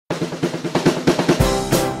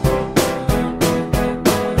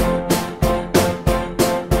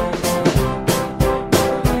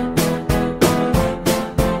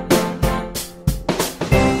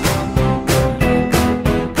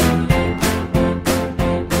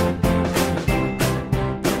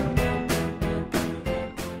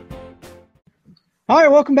All right,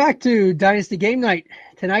 welcome back to Dynasty Game Night.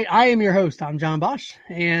 Tonight, I am your host. I'm John Bosch,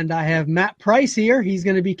 and I have Matt Price here. He's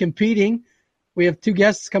going to be competing. We have two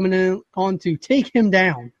guests coming on to take him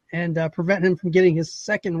down and prevent him from getting his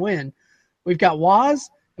second win. We've got WAZ,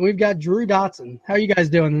 and we've got Drew Dodson. How are you guys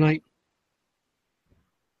doing tonight?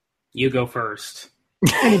 You go first.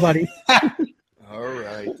 Anybody? All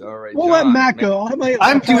right. We'll let Matt go.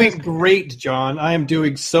 I'm doing great, John. I am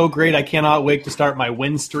doing so great. I cannot wait to start my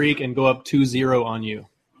win streak and go up 2-0 on you.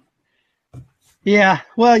 Yeah,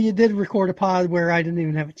 well, you did record a pod where I didn't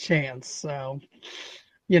even have a chance, so,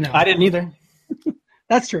 I didn't either.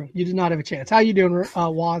 That's true. You did not have a chance. How you doing,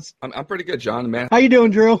 Waz? I'm pretty good, John, man. How you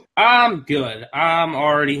doing, Drew? I'm good. I'm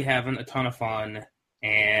already having a ton of fun,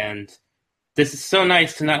 and this is so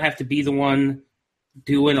nice to not have to be the one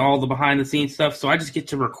doing all the behind-the-scenes stuff, so I just get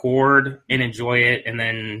to record and enjoy it and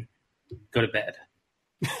then go to bed.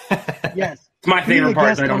 Yes. It's my favorite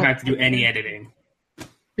part that I don't have to do any editing.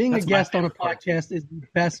 Being a guest on a podcast is the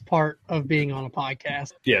best part of being on a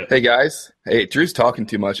podcast. Yeah. Hey, guys. Hey, Drew's talking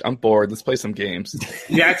too much. I'm bored. Let's play some games.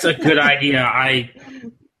 That's a good idea.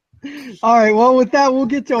 All right, well, with that, we'll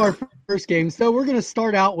get to our first game. So we're going to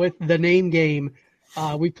start out with the name game.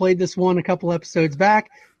 We played this one a couple episodes back.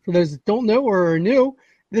 For those that don't know or are new,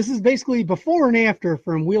 this is basically before and after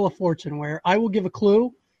from Wheel of Fortune, where I will give a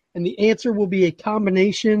clue, and the answer will be a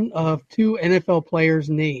combination of two NFL players'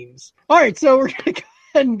 names. All right, so we're going to go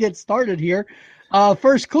ahead and get started here.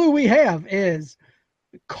 First clue we have is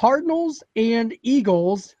Cardinals and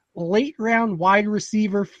Eagles late-round wide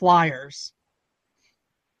receiver flyers.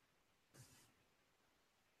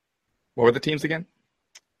 What were the teams again?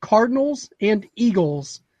 Cardinals and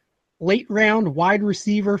Eagles late-round wide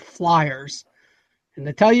receiver flyers. And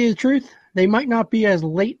to tell you the truth, they might not be as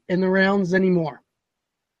late in the rounds anymore.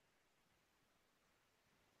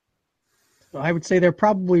 So I would say they're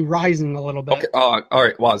probably rising a little bit. Okay. All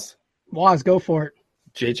right, Waz, go for it.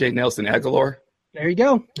 J.J. Nelson Aguilar. There you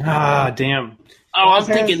go. Damn. Oh, I'm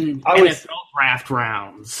thinking NFL draft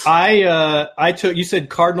rounds. You said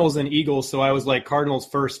Cardinals and Eagles, so I was like Cardinals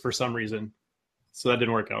first for some reason. So that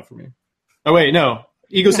didn't work out for me. Oh, wait, no.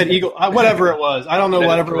 Eagles said Eagle. Whatever it was. I don't know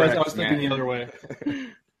whatever it was. I was thinking the other way.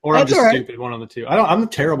 Or I'm just stupid, one of the two. I'm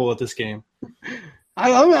terrible at this game.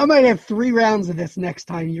 I might have 3 rounds of this next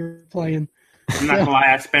time you're playing. I'm not gonna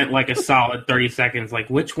lie, I spent like a solid 30 seconds like,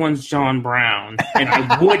 which one's John Brown? And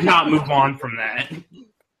I would not move on from that.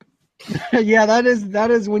 Yeah, that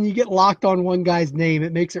is when you get locked on one guy's name,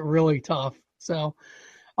 it makes it really tough. So,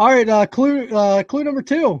 all right, clue number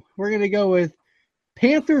 2. We're going to go with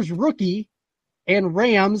Panthers rookie and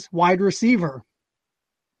Rams wide receiver.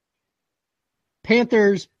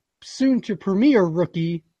 Panthers soon to premier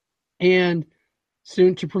rookie and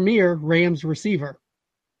soon to premier Rams receiver.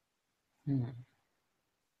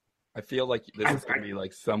 I feel like this is going to be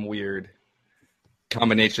like some weird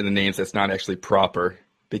combination of names that's not actually proper,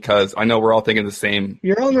 because I know we're all thinking the same.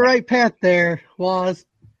 You're on the right path there, Waz.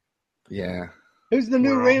 Yeah. Who's the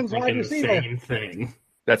new Rams wide receiver? Same thing.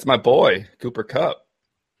 That's my boy, Cooper Kupp.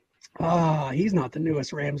 He's not the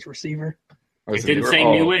newest Rams receiver. It didn't say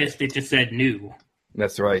newest, it just said new.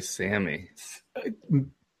 That's right, Sammy.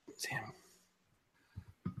 Sam.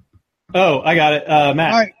 Oh, I got it.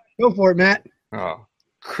 Matt. All right, go for it, Matt. Oh,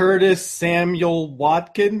 Curtis Samuel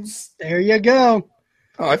Watkins. There you go.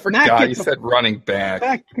 Oh, I forgot. You said running back.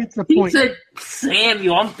 Back gets the He point. said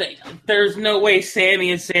Samuel. I'm thinking, there's no way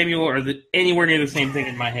Sammy and Samuel are anywhere near the same thing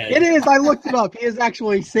in my head. It is. I looked it up. He is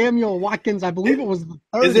actually Samuel Watkins. I believe it was the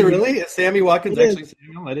third. Is it really? Is Sammy Watkins actually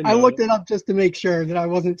Samuel? I looked it up just to make sure that I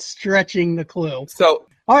wasn't stretching the clue. So,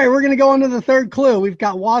 all right, we're going to go on to the third clue. We've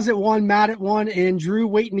got Waz at 1, Matt at 1, and Drew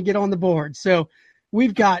waiting to get on the board. So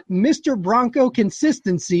we've got Mr. Bronco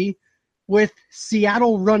consistency with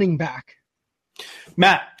Seattle running back.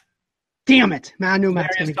 Matt. Damn it. Matt, I knew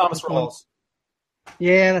Matt's going to get Thomas Rawls.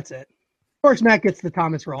 Yeah, that's it. Of course, Matt gets the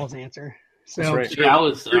Thomas Rawls answer. So that's right. Yeah, I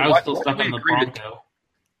was still stuck on the Bronco.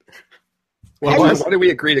 Why did we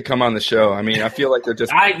agree to come on the show? I mean, I feel like they're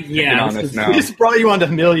just on us now. We just brought you on to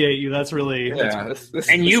humiliate you. That's really...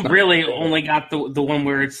 And you really only got the one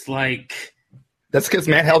where it's like... That's because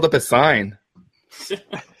Matt held up a sign.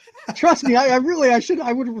 Trust me, I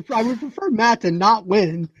would prefer Matt to not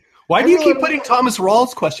win. Why do you keep putting Thomas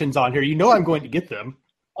Rawls questions on here? You know I'm going to get them.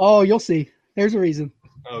 Oh, you'll see. There's a reason.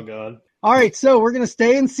 Oh, God. All right, so we're going to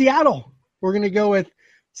stay in Seattle. We're going to go with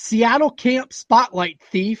Seattle Camp Spotlight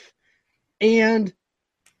Thief. And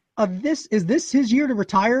is this his year to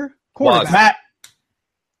retire? Quarterback. Matt.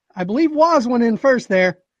 I believe Waz went in first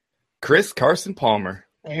there. Chris Carson Palmer.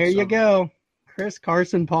 There you go. Chris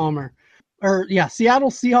Carson Palmer.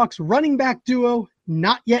 Seattle Seahawks running back duo,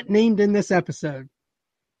 not yet named in this episode.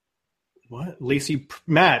 What?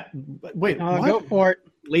 Matt, wait, what? Go for it.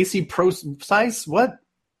 Lacey Pro-Size? What?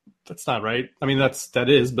 That's not right. I mean, that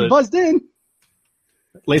is, but Buzzed in.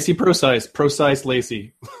 Lacey Pro-Size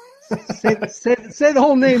Lacey. Say the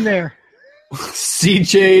whole name there.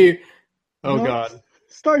 CJ. Oh, no, God.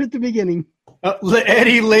 Start at the beginning.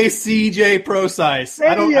 Eddie Lacy CJ Pro-Size.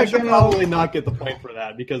 I should probably not get the point for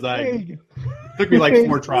that because it took me like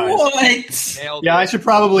 4 tries. What? Yeah, I should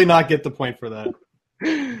probably not get the point for that.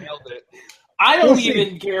 Nailed it. I don't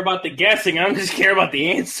even care about the guessing. I just care about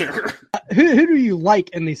the answer. Who do you like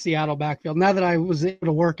in the Seattle backfield? Now that I was able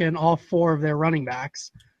to work in all 4 of their running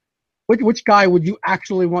backs, which guy would you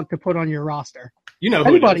actually want to put on your roster? You know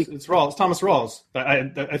who it is. It's Rawls. It's Thomas Rawls.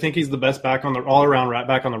 I think he's the best back on the all-around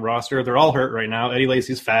back on the roster. They're all hurt right now. Eddie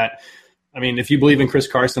Lacy's fat. I mean, if you believe in Chris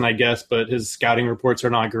Carson, I guess, but his scouting reports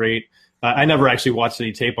are not great. I never actually watched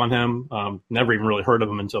any tape on him. Never even really heard of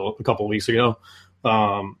him until a couple of weeks ago.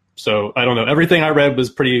 So I don't know. Everything I read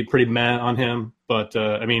was pretty meh on him. But,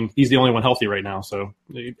 I mean, he's the only one healthy right now, so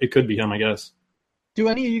it could be him, I guess. Do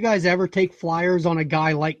any of you guys ever take flyers on a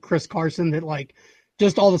guy like Chris Carson that, like,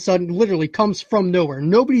 just all of a sudden literally comes from nowhere?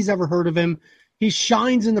 Nobody's ever heard of him. He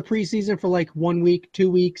shines in the preseason for like 1 week, 2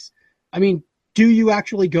 weeks. I mean, do you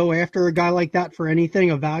actually go after a guy like that for anything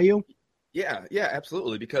of value? Yeah,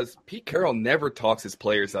 absolutely. Because Pete Carroll never talks his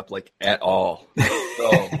players up like at all.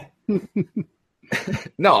 So,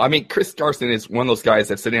 no, I mean, Chris Carson is one of those guys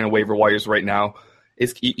that's sitting on waiver wires right now.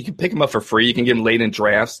 You can pick him up for free. You can get him late in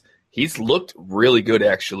drafts. He's looked really good,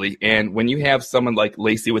 actually. And when you have someone like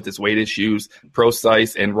Lacey with his weight issues,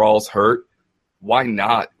 Pro-Size, and Rawls hurt, why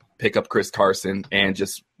not pick up Chris Carson and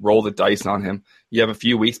just roll the dice on him? You have a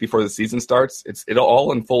few weeks before the season starts. It'll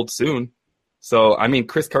all unfold soon. So, I mean,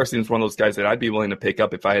 Chris Carson is one of those guys that I'd be willing to pick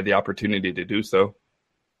up if I had the opportunity to do so.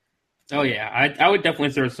 Oh, yeah. I would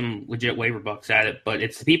definitely throw some legit waiver bucks at it, but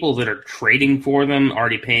it's the people that are trading for them,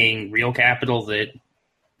 already paying real capital, that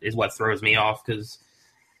is what throws me off, because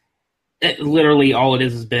literally all it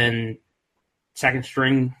is has been second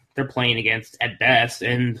string they're playing against at best,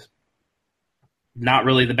 and not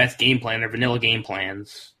really the best game plan. They're vanilla game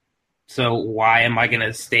plans. So why am I going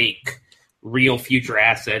to stake real future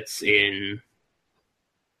assets in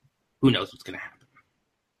who knows what's going to happen?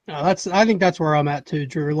 I think that's where I'm at too,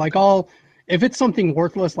 Drew. Like if it's something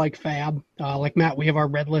worthless like Fab, like Matt, we have our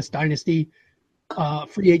Red List Dynasty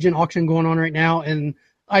free agent auction going on right now, and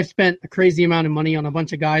I've spent a crazy amount of money on a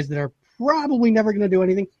bunch of guys that are probably never going to do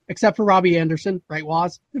anything except for Robbie Anderson, right,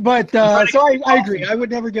 Waz? But so I agree. I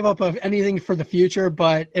would never give up anything for the future,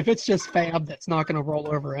 but if it's just Fab that's not going to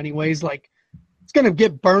roll over anyways, like it's going to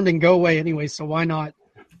get burned and go away anyways, so why not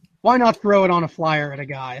throw it on a flyer at a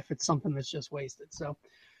guy if it's something that's just wasted? So,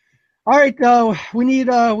 all right, we need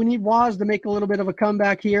Waz to make a little bit of a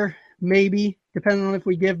comeback here, maybe, depending on if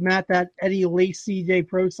we give Matt that Eddie Lacy CJ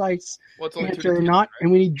Pro-Size answer or not, right?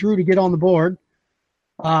 And we need Drew to get on the board.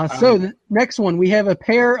 So the next one, we have a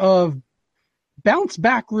pair of bounce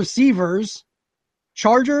back receivers,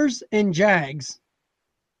 Chargers and Jags.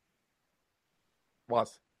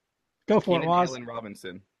 Waz. Go for it, Waz. Allen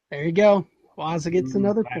Robinson. There you go. Waz gets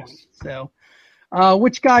another point. So,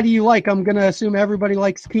 which guy do you like? I'm going to assume everybody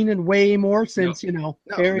likes Keenan way more since, No.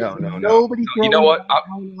 Nobody. You know what?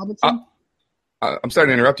 I'm sorry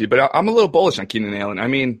to interrupt you, but I'm a little bullish on Keenan Allen. I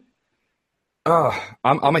mean,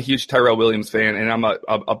 I'm a huge Tyrell Williams fan, and I'm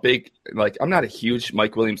a big, like, I'm not a huge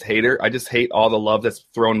Mike Williams hater. I just hate all the love that's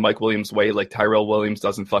thrown Mike Williams' way. Like, Tyrell Williams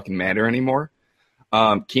doesn't fucking matter anymore.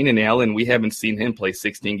 Keenan Allen, we haven't seen him play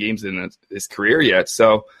 16 games in his career yet.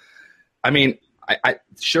 So, I mean, I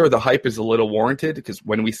sure the hype is a little warranted because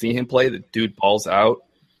when we see him play, the dude balls out.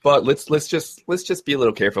 But let's just be a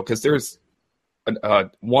little careful because there's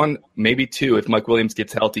one, maybe two, if Mike Williams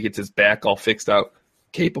gets healthy, gets his back all fixed out,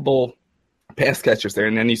 capable pass catchers there.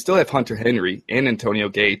 And then you still have Hunter Henry and Antonio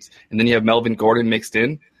Gates, and then you have Melvin Gordon mixed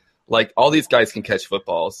in. Like, all these guys can catch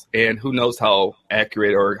footballs, and who knows how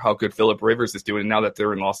accurate or how good Phillip Rivers is doing now that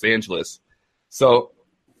they're in Los Angeles. So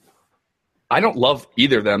I don't love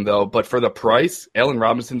either of them, though, but for the price, Allen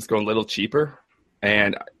Robinson's going a little cheaper,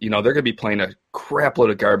 and, they're going to be playing a crap load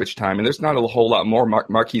of garbage time, and there's not a whole lot more.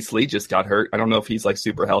 Marquise Lee just got hurt. I don't know if he's,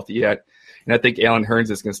 super healthy yet, and I think Allen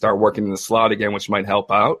Hurns is going to start working in the slot again, which might help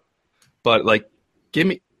out. But,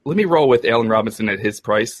 let me roll with Allen Robinson at his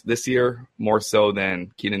price this year more so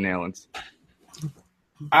than Keenan Allen's.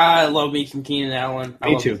 I love me some Keenan Allen.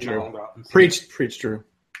 Me too, Drew. Preach, Drew.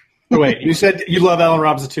 Oh, wait, you said you love Allen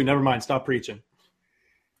Robinson too. Never mind. Stop preaching.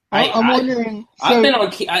 I'm wondering.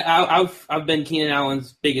 I've been Keenan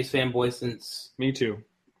Allen's biggest fanboy since. Me too.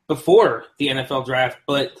 Before the NFL draft,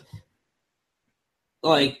 but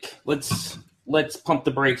let's let's pump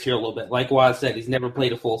the brakes here a little bit. Like Waz said, he's never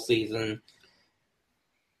played a full season.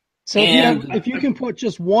 So if you can put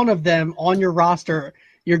just one of them on your roster,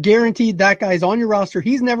 you're guaranteed that guy's on your roster.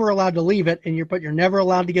 He's never allowed to leave it, but you're never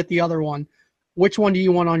allowed to get the other one. Which one do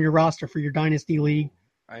you want on your roster for your Dynasty League?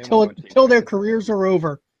 Till their careers are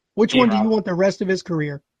over. Which one do you want the rest of his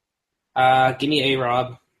career? Give me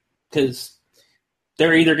A-Rob, because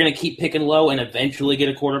they're either going to keep picking low and eventually get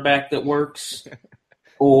a quarterback that works,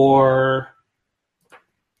 or,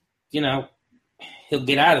 he'll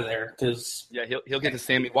get out of there. Cause he'll get the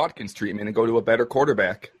Sammy Watkins treatment and go to a better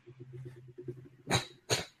quarterback.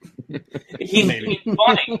 He's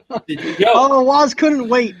funny. Oh, Waz couldn't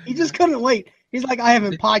wait. He just couldn't wait. He's like, I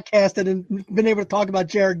haven't podcasted and been able to talk about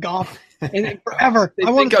Jared Goff in forever.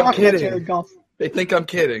 I want to talk about Jared Goff. They think I'm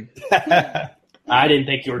kidding. I didn't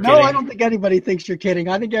think you were kidding. No, I don't think anybody thinks you're kidding.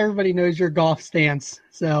 I think everybody knows your Goff stance.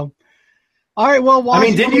 So, all right. Well,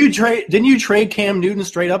 Waz, didn't you trade Cam Newton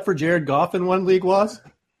straight up for Jared Goff in one league, Waz?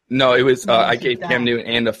 No, it was I gave Cam Newton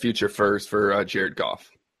and a future first for Jared Goff.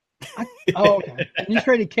 Okay. And you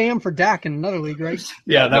traded Cam for Dak in another league, right?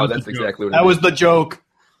 Yeah, that's exactly what it was. That was the joke.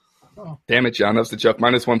 Oh. Damn it, John. That was the joke.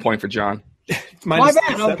 -1 point for John. My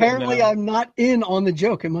bad. Apparently, I'm not in on the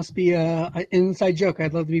joke. It must be an inside joke.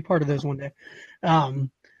 I'd love to be part of those one day. I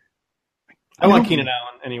want Keenan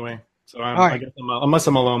Allen anyway. So I guess unless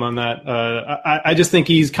I'm alone on that, I just think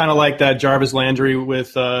he's kind of like that Jarvis Landry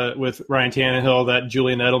with Ryan Tannehill, that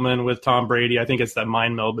Julian Edelman with Tom Brady. I think it's that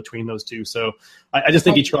mind meld between those two. So I just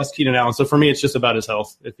think he trusts Keenan Allen. So for me, it's just about his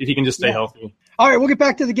health. If he can just stay healthy. All right, we'll get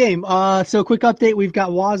back to the game. So quick update: we've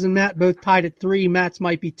got Waz and Matt both tied at 3. Matt's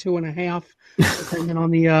might be 2.5, depending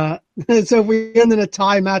on the. So if we end in a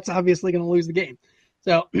tie, Matt's obviously going to lose the game.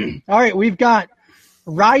 So all right, we've got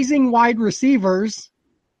rising wide receivers.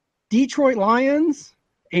 Detroit Lions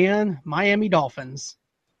and Miami Dolphins.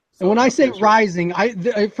 And when I say rising,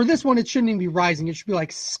 for this one, it shouldn't even be rising. It should be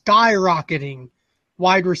like skyrocketing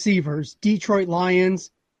wide receivers. Detroit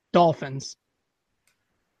Lions, Dolphins.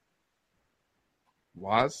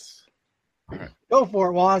 Waz? All right. Go for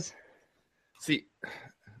it, Waz. See,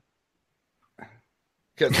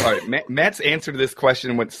 because all right, Matt's answer to this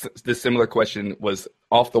question, this similar question, was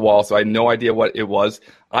off the wall, so I had no idea what it was.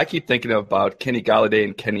 I keep thinking about Kenny Galladay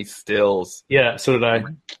and Kenny Stills. Yeah, so did I.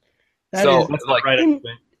 That's like right.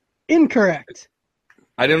 Incorrect.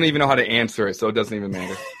 I don't even know how to answer it, so it doesn't even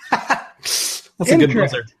matter. That's a good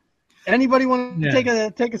buzzer. Anybody want to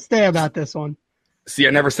take a stab at this one? See,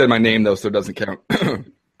 I never said my name though, so it doesn't count.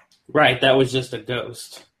 Right, that was just a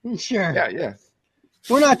ghost. Sure. Yeah.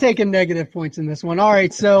 We're not taking negative points in this one. All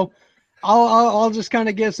right, so I'll just kind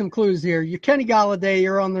of give some clues here. You Kenny Galladay,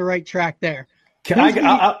 you're on the right track there.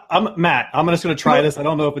 I'm Matt. I'm just going to try this. I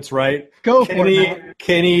don't know if it's right. Go for it, Matt.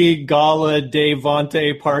 Kenny Galladay,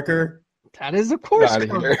 Vontae Parker. That is, of course,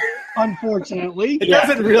 unfortunately. It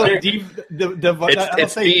doesn't really. It's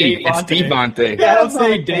Devontae. Yeah, I don't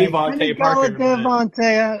say Devontae Parker.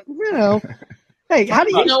 Devontae, hey, how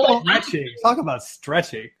do you spell stretching? Talk about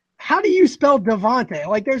stretching. How do you spell Devontae?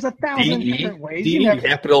 Like, there's 1,000 different ways.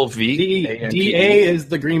 Capital V. D-A is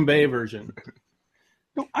the Green Bay version.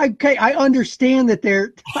 Okay, I understand that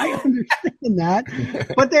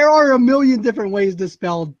but there are a million different ways to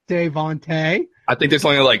spell Devontae. I think there's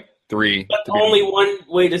only like 3. But only one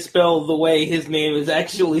way to spell the way his name is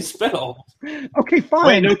actually spelled. Okay, fine.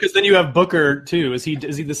 Wait, no, because then you have Booker too. Is he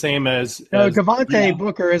the same as? No, Devontae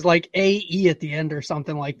Booker is like A-E at the end or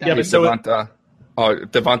something like that. Yeah, but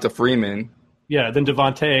Devonta Freeman. Yeah, then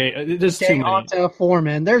Devontae. There's too many. Devonta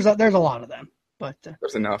Foreman. There's a lot of them, but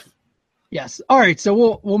there's enough. Yes. All right.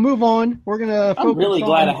 So we'll move on. We're gonna. I'm really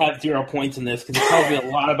glad I have 0 points in this because it tells me a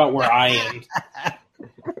lot about where I am.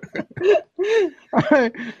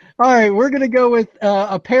 All right. We're gonna go with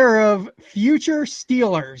a pair of future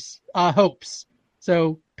Steelers hopes.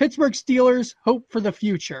 So Pittsburgh Steelers hope for the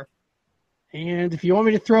future. And if you want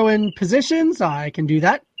me to throw in positions, I can do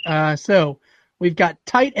that. So we've got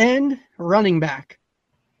tight end, running back.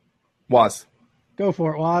 Waz. Go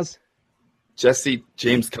for it, Waz. Jesse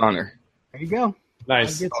James Conner. There you go.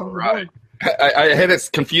 Nice. All right. I had it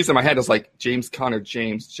confused in my head. I was like, James Conner,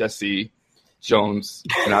 Jesse Jones.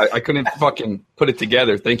 And I couldn't fucking put it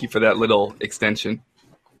together. Thank you for that little extension.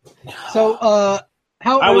 So,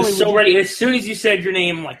 I was so ready. As soon as you said your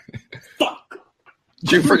name, I'm like, fuck.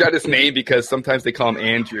 You forgot his name because sometimes they call him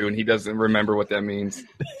Andrew and he doesn't remember what that means.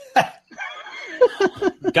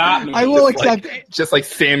 Got me. I will accept. Just like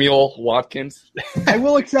Samuel Watkins. I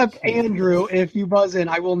will accept Andrew if you buzz in.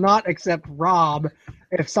 I will not accept Rob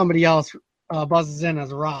if somebody else buzzes in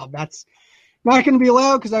as Rob. That's not going to be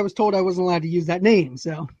allowed because I was told I wasn't allowed to use that name.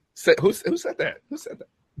 So Who said that? Who said that?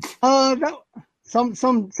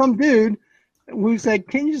 Some dude who said,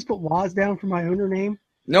 "Can you just put WAZ down for my owner name?"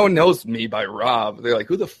 No one knows me by Rob. They're like,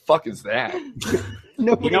 who the fuck is that?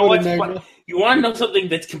 Nobody You know would've what's known. fun? You want to know something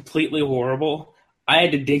that's completely horrible? I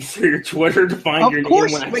had to dig through your Twitter to find Of your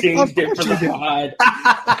course, name when I wait, changed of it for course the you did. pod.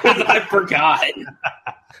 Because I forgot.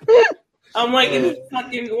 I'm like, it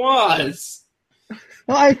fucking was.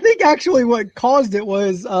 Well, I think actually what caused it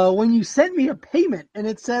was when you sent me a payment and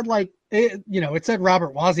it said it said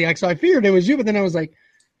Robert Wozniak, so I figured it was you, but then I was like,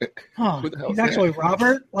 oh, Who the hell he's is actually that?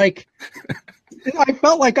 Robert. Like, I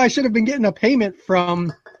felt like I should have been getting a payment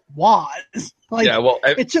from Woz. Like, Yeah, well,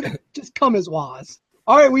 it should have just come as Woz.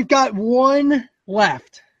 All right, we've got one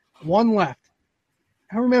left. One left.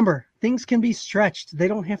 Now remember, things can be stretched. They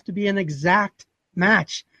don't have to be an exact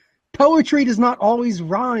match. Poetry does not always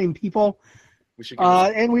rhyme, people. we should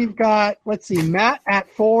get And we've got, let's see, Matt at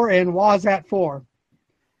 4 and Woz at 4.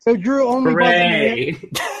 So Drew only buzzing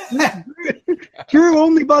Hooray. Drew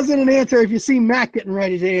only buzzing an answer if you see Matt getting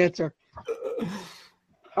ready to answer.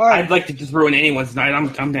 All right. I'd like to just ruin anyone's night.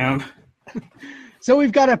 I'm down. So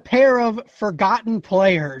we've got a pair of forgotten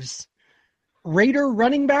players. Raider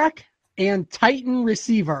running back and Titan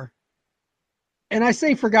receiver. And I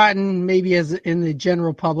say forgotten maybe as in the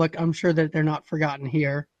general public. I'm sure that they're not forgotten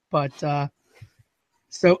here. But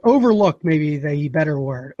so overlooked maybe the better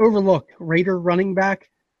word. Overlooked Raider running back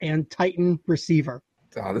and Titan receiver.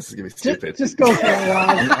 Oh, this is going to be stupid. Just go for it,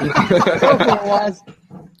 Woz. Go for it, Woz.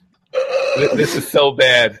 This is so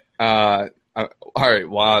bad. All right,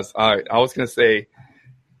 Woz. All right, I was going to say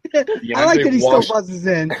I like that he still buzzes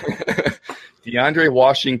in. DeAndre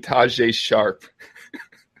Washington, Tajay Sharp.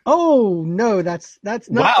 Oh no, that's not.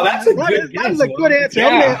 Wow, that's a good That is guess, a good answer.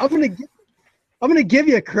 Yeah. I'm gonna give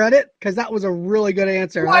you credit because that was a really good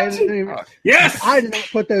answer. What? Yes! I did not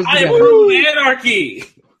put those I together. rule anarchy!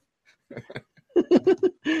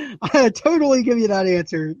 I totally give you that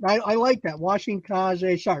answer. I like that. Washington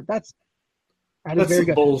Tajay Sharp. That is That's very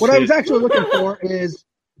good. bullshit. What I was actually looking for is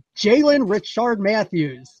Jalen Richard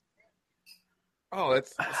Matthews. Oh,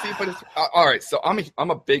 but it's all right. So I'm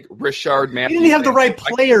a big Richard Matthews. He didn't have the fan. right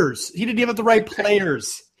players. He didn't even have the right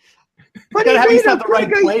players. But You gotta have made these have the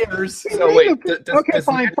right okay, players. So wait, okay,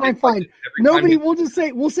 fine. Matt every Nobody.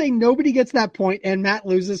 time We'll say nobody gets that point, and Matt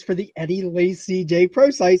loses for the Eddie Lacy J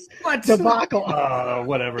Procise What? debacle.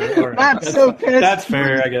 Whatever. All right. Matt's so pissed. That's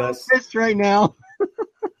fair, I guess. So pissed right now.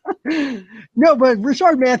 No, but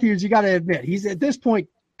Richard Matthews, you got to admit, he's at this point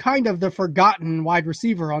kind of the forgotten wide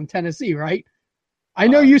receiver on Tennessee, right? I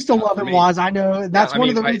know you still love him, Woz. I know that's one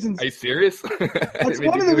of the reasons. Are you serious? That's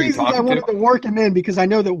one of the reasons I wanted to work him in because I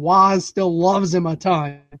know that Woz still loves him a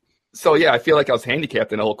ton. So yeah, I feel like I was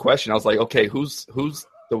handicapped in the whole question. I was like, okay, who's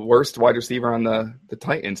the worst wide receiver on the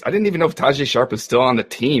Titans? I didn't even know if Tajay Sharp is still on the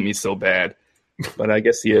team. He's so bad, but I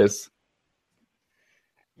guess he is.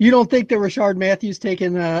 You don't think that Richard Matthews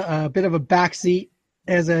taking a bit of a backseat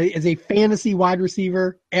as a fantasy wide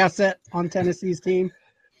receiver asset on Tennessee's team?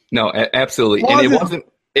 No, absolutely. And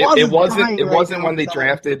it wasn't when they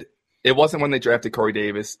drafted. It wasn't when they drafted Corey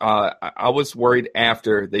Davis. I was worried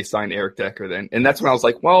after they signed Eric Decker then. And that's when I was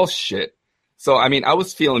like, well, shit. So, I mean, I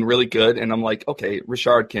was feeling really good. And I'm like, okay,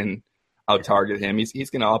 Richard can out-target him. He's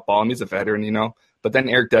going to outball him. He's a veteran, you know. But then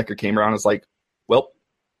Eric Decker came around and was like, well,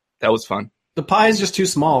 that was fun. The pie is just too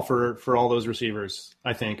small for all those receivers,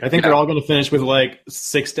 I think. They're all going to finish with like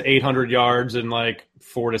 600 to 800 yards and like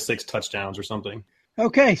 4 to 6 touchdowns or something.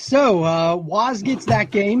 Okay, so Woz gets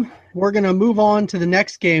that game. We're going to move on to the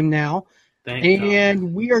next game now.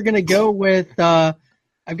 And we are going to go with I've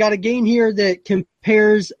got a game here that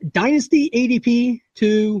compares Dynasty ADP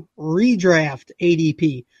to Redraft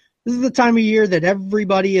ADP. This is the time of year that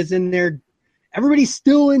everybody is in there. Everybody's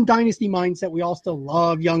still in Dynasty mindset. We all still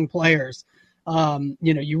love young players.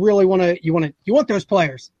 You really want those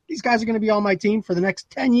players. These guys are going to be on my team for the next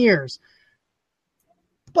 10 years.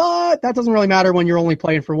 But that doesn't really matter when you're only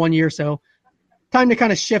playing for 1 year. So time to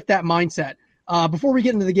kind of shift that mindset. Before we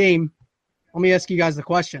get into the game, let me ask you guys the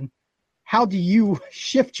question. How do you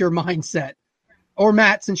shift your mindset? Or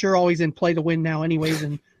Matt, since you're always in play to win now anyways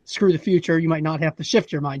and screw the future, you might not have to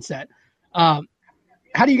shift your mindset. How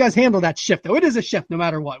do you guys handle that shift, though? It is a shift no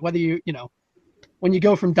matter what, whether when you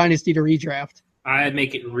go from Dynasty to Redraft. I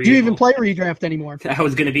make it real. Do you even play Redraft anymore? That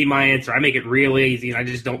was going to be my answer. I make it real easy, and I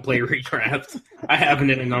just don't play Redraft. I haven't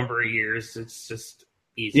in a number of years. It's just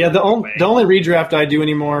easy. Yeah, the only Redraft I do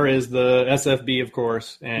anymore is the SFB, of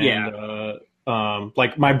course, and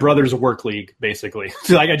like my brother's work league, basically.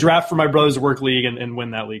 So like I draft for my brother's work league and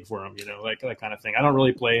win that league for him, like that kind of thing. I don't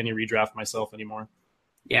really play any Redraft myself anymore.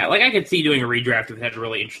 Yeah, like I could see doing a Redraft if it had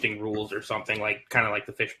really interesting rules or something, kind of like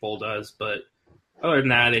the Fishbowl does, but Other than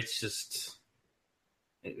that, it's just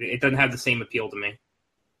it doesn't have the same appeal to me.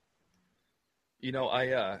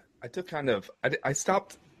 I took kind of I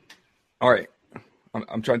stopped. All right,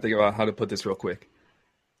 I'm trying to think about how to put this real quick.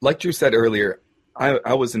 Like Drew said earlier,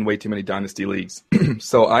 I was in way too many Dynasty leagues.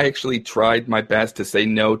 So I actually tried my best to say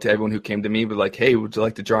no to everyone who came to me, but like, hey, would you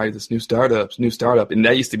like to try this new startup? And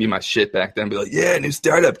that used to be my shit back then. Be like, yeah, new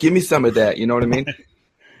startup, give me some of that. You know what I mean?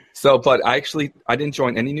 So, but I didn't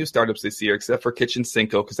join any new startups this year except for Kitchen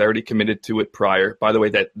Cinco because I already committed to it prior. By the way,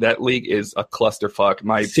 that league is a clusterfuck.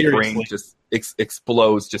 My brain just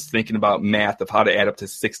explodes just thinking about math of how to add up to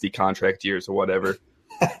 60 contract years or whatever.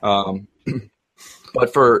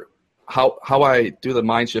 But for how I do the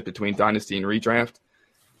mind shift between Dynasty and Redraft,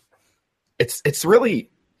 it's really,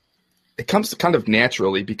 it comes kind of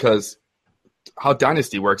naturally because how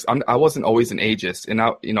Dynasty works, I wasn't always an ageist, and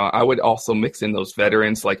I would also mix in those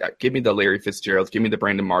veterans, like give me the Larry Fitzgeralds, give me the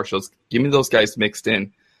Brandon Marshalls, give me those guys mixed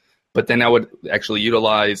in. But then I would actually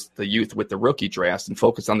utilize the youth with the rookie drafts and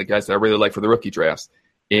focus on the guys that I really like for the rookie drafts.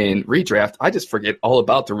 In Redraft, I just forget all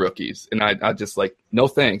about the rookies, and I just like, no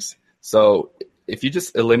thanks. So if you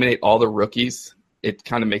just eliminate all the rookies, it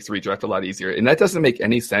kind of makes Redraft a lot easier. And that doesn't make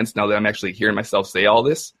any sense now that I'm actually hearing myself say all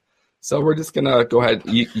this. So we're just going to go ahead.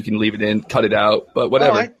 You can leave it in, cut it out, but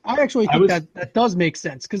whatever. I actually think that does make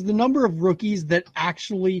sense because the number of rookies that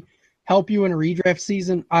actually help you in a redraft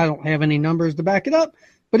season, I don't have any numbers to back it up.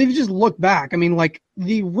 But if you just look back, I mean, like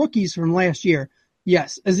the rookies from last year,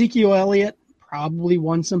 yes, Ezekiel Elliott probably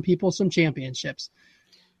won some people some championships.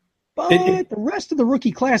 But the rest of the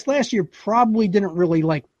rookie class last year probably didn't really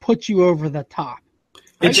like put you over the top.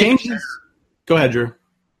 It changes. Go ahead, Drew.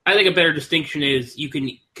 I think a better distinction is you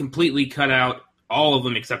can completely cut out all of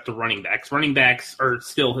them except the running backs. Running backs are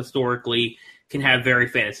still historically can have very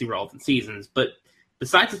fantasy relevant seasons, but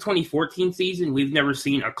besides the 2014 season, we've never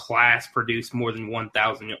seen a class produce more than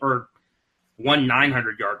 1,000 or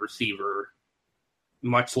 900-yard receiver,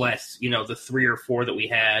 much less, the 3 or 4 that we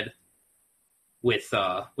had with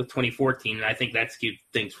 2014. And I think that skewed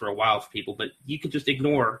things for a while for people, but you could just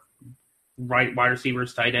ignore wide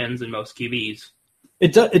receivers, tight ends, and most QBs.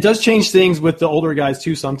 It does change things with the older guys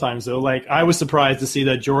too sometimes though. Like I was surprised to see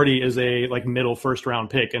that Jordy is a like middle first round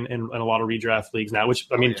pick in a lot of redraft leagues now, which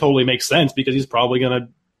I mean totally makes sense because he's probably going to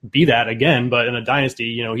be that again. But in a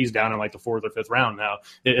dynasty, he's down in like the 4th or 5th round now,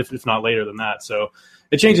 if not later than that. So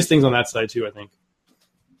it changes things on that side too, I think.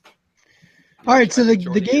 All right, so the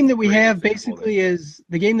game that we have basically is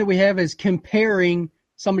comparing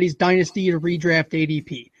somebody's dynasty to redraft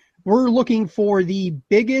ADP. We're looking for the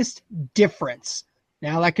biggest difference.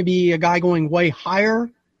 Now, that could be a guy going way higher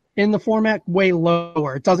in the format, way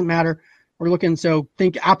lower. It doesn't matter. We're looking, so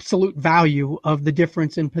think absolute value of the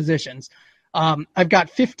difference in positions. I've got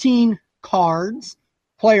 15 cards,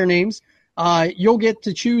 player names. You'll get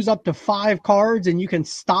to choose up to 5 cards, and you can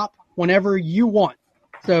stop whenever you want.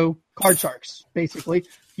 So, card sharks, basically.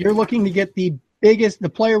 You're looking to get the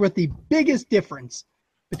player with the biggest difference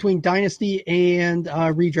between Dynasty and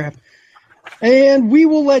Redraft. And we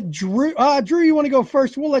will let Drew. Drew, you want to go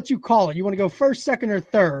first? We'll let you call it. You want to go first, second, or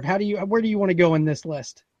third? Where do you want to go in this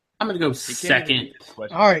list? I'm going to go second.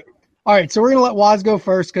 All right. So we're going to let WAZ go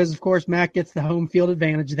first because, of course, Matt gets the home field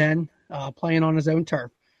advantage then, playing on his own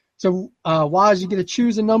turf. So, WAZ, you get to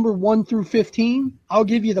choose a number 1 through 15. I'll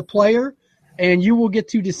give you the player, and you will get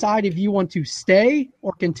to decide if you want to stay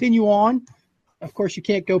or continue on. Of course, you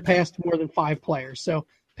can't go past more than 5 players. So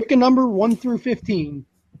pick a number 1 through 15.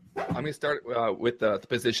 I'm going to start with the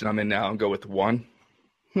position I'm in now and go with 1.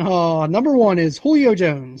 Oh, number 1 is Julio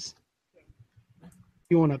Jones.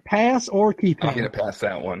 You want to pass or keep him? I'm going to pass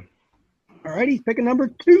that one. All righty. Pick a number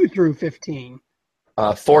 2 through 15.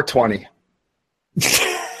 420.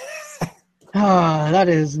 That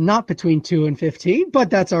is not between 2 and 15, but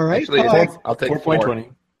that's all right. Actually, I'll take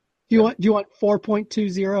 4.20. Do you want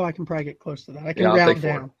 4.20? I can probably get close to that. I can round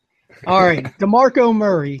down. All right. DeMarco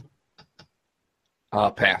Murray.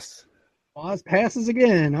 Pass. Oz passes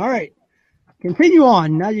again. All right. Continue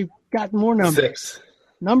on. Now you've got more numbers. 6.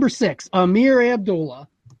 Number 6, Amir Abdullah.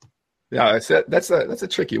 Yeah, that's a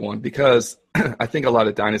tricky one because I think a lot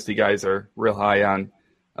of Dynasty guys are real high on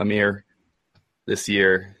Amir this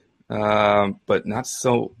year, but not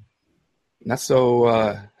so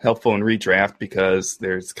helpful in redraft because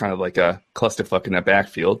there's kind of like a clusterfuck in that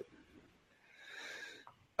backfield.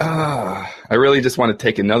 I really just want to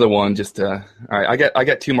take another one. All right, I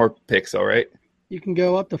got 2 more picks. All right. You can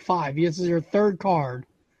go up to 5. This is your 3rd card.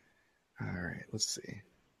 All right, let's see.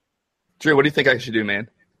 Drew, what do you think I should do, man?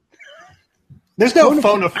 There's no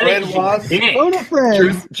phone a friend, WAZ. Phone a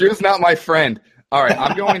friend. Drew's not my friend. All right,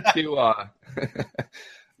 I'm going to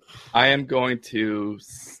I am going to.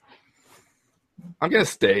 I'm going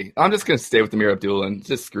to stay. I'm just going to stay with Amir Abdullah and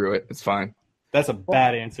just screw it. It's fine. That's a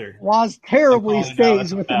bad answer. WAZ terribly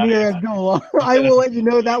stays with Amir Abdullah. I will let you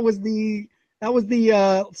know that was the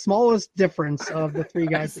smallest difference of the three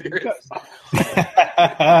guys that you chose.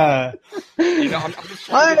 I'm just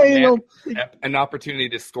trying to get an opportunity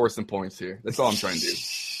to score some points here. That's all I'm trying to do.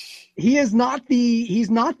 He's not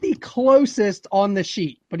the closest on the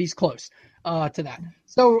sheet, but he's close to that.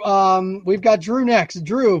 So we've got Drew next.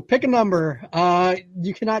 Drew, pick a number.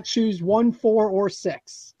 You cannot choose 1, 4, or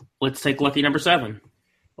 6. Let's take lucky number 7.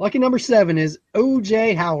 Lucky number 7 is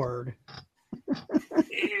O.J. Howard.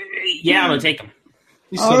 Yeah, I'm going to take him.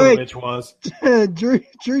 You son of a bitch, was.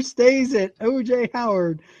 Drew stays at O.J.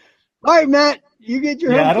 Howard. All right, Matt, you get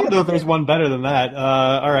your. Yeah, I don't know if there's one better than that.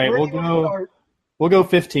 All right, we'll go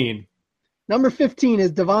 15. Number 15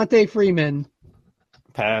 is Devontae Freeman.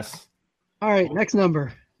 Pass. All right, next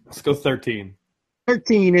number. Let's go 13.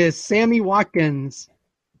 13 is Sammy Watkins.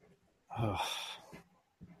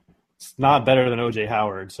 It's not better than O.J.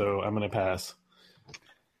 Howard, so I'm going to pass.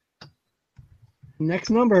 Next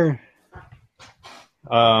number.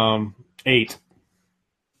 8. I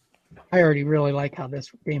already really like how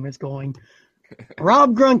this game is going.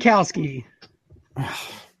 Rob Gronkowski.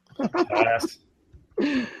 Pass.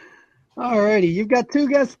 All righty, you've got two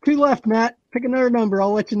left, Matt. Pick another number.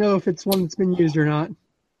 I'll let you know if it's one that's been used or not.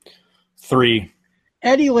 3.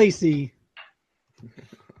 Eddie Lacy.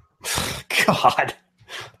 God.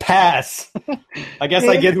 Pass. I guess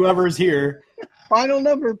I get whoever's here. Final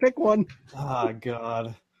number. Pick one. Oh,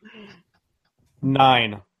 God.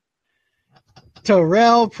 9.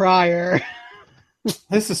 Terrell Pryor.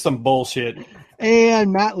 This is some bullshit.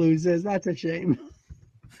 And Matt loses. That's a shame.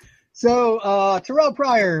 So Terrell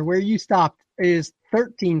Pryor, where you stopped, is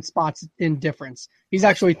 13 spots in difference. He's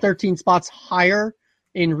actually 13 spots higher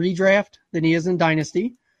in redraft than he is in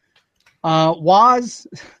Dynasty. WAZ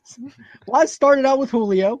started out with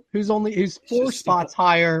Julio, who's 4 spots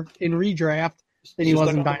higher in redraft than he was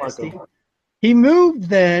in Dynasty. He moved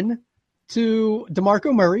then to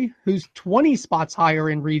DeMarco Murray, who's 20 spots higher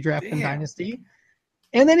in redraft than Dynasty.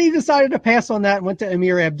 And then he decided to pass on that and went to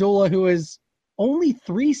Amir Abdullah, who is only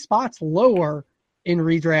 3 spots lower in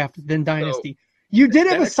redraft than Dynasty. You did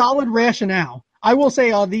have a solid rationale. I will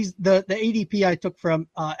say the ADP I took from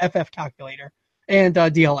FF Calculator and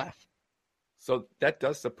DLF. So that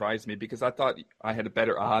does surprise me because I thought I had a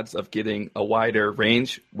better odds of getting a wider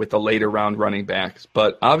range with a later round running backs,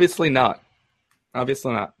 but obviously not.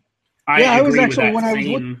 Obviously not. I was actually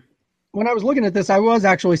when I was looking at this, I was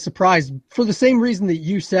actually surprised for the same reason that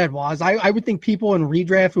you said, was I would think people in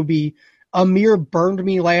redraft would be Amir burned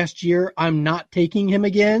me last year. I'm not taking him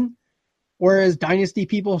again. Whereas Dynasty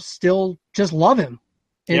people still just love him.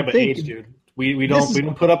 Yeah, but age, dude. We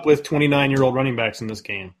don't put up with 29-year-old running backs in this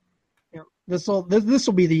game. This will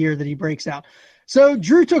be the year that he breaks out. So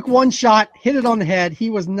Drew took one shot, hit it on the head. He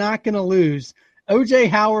was not going to lose. O.J.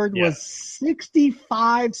 Howard was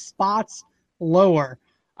 65 spots lower.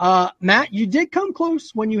 Matt, you did come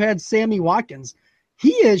close when you had Sammy Watkins.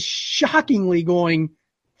 He is shockingly going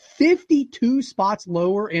 52 spots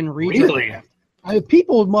lower in redraft. Really?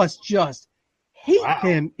 People must just hate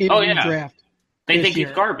him in redraft. They think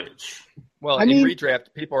he's garbage. Well, in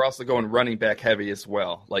redraft, people are also going running back heavy as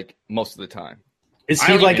well, like most of the time. Is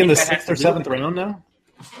he like in the 6th or 7th round now?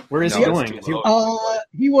 Where is he going?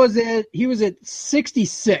 He was at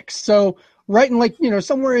 66. So right in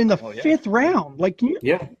somewhere in the 5th round.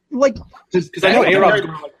 Because I know A-Rod's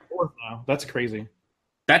going like 4th now. That's crazy.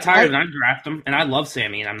 That's higher than I draft him, and I love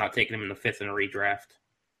Sammy, and I'm not taking him in the 5th in a redraft.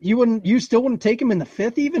 You still wouldn't take him in the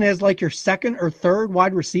 5th, even as like your 2nd or 3rd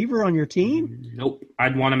wide receiver on your team? Nope.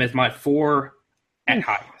 I'd want him as my 4 at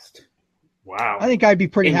highest. Wow. I think I'd be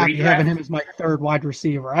pretty happy having him as my 3rd wide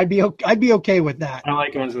receiver. I'd be okay with that. I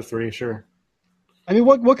like him as a 3, sure. I mean,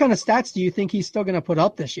 what kind of stats do you think he's still going to put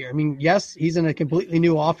up this year? I mean, yes, he's in a completely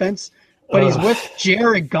new offense, but he's with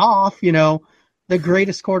Jared Goff, the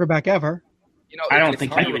greatest quarterback ever. I don't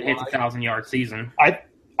think he even hits a 1,000-yard season.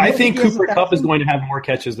 I think Cooper Kupp is going to have more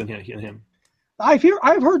catches than him. I've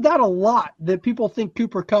heard that a lot, that people think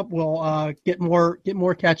Cooper Kupp will get more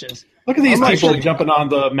catches. Look at these people jumping on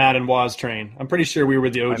the Matt and WAZ train. I'm pretty sure we were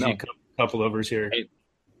the OG couple overs here. Hey,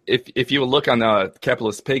 if you look on the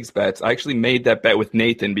Capitalist Pigs bets, I actually made that bet with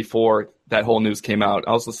Nathan before that whole news came out.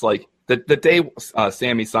 I was just like, the day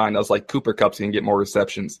Sammy signed, I was like, Cooper Kupp's going to get more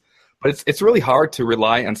receptions. But it's really hard to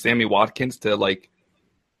rely on Sammy Watkins to have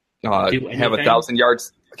 1,000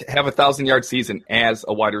 yards. Have a 1,000-yard season as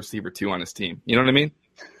a wide receiver 2 on his team. You know what I mean?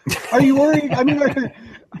 Are you worried? I mean,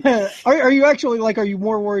 Are you actually are you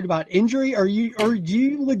more worried about injury? Or do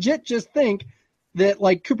you legit just think that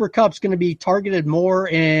Cooper Kupp's going to be targeted more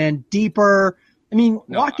and deeper? I mean,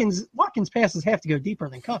 no, Watkins passes have to go deeper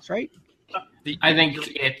than Kupp's, right? I think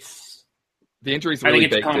it's the injury's really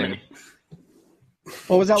baked in.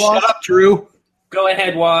 What was that, Waz? Shut up, Drew. Go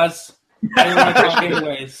ahead, Waz. I didn't want to talk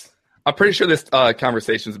anyways. I'm pretty sure this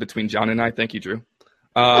conversation is between John and I. Thank you, Drew.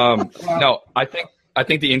 No, I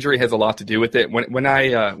think the injury has a lot to do with it. When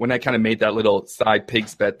I kind of made that little side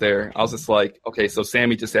pigs bet there, I was just like, okay, so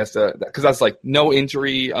Sammy just has to, because I was like, no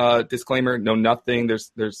injury disclaimer, no nothing.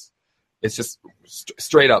 It's just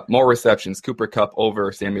straight up more receptions, Cooper Kupp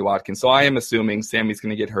over Sammy Watkins. So I am assuming Sammy's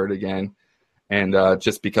going to get hurt again, and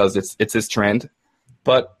just because it's his trend.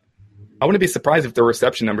 But I wouldn't be surprised if the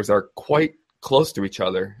reception numbers are quite close to each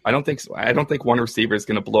other. I don't think one receiver is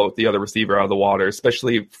going to blow the other receiver out of the water,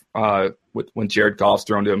 especially when Jared Goff's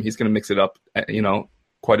thrown to him. He's going to mix it up,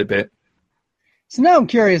 quite a bit. So now I'm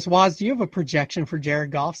curious, Waz, do you have a projection for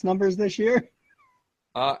Jared Goff's numbers this year?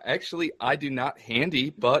 Actually, I do not handy,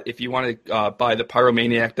 but if you want to buy the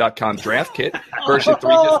pyromaniac.com draft kit, version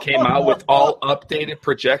 3 just came out with all updated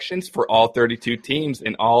projections for all 32 teams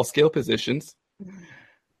in all skill positions.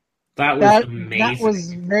 That was amazing. That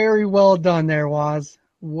was very well done there, Waz.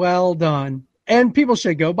 Well done. And people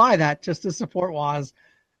should go buy that just to support Waz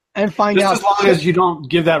and find out. Just as long as you don't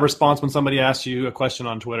give that response when somebody asks you a question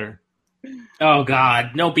on Twitter. Oh,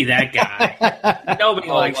 God. Don't be that guy. Nobody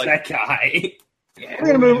likes that guy. Yeah,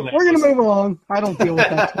 we're gonna move along. I don't deal with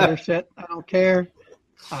that Twitter shit. I don't care.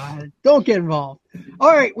 Don't get involved.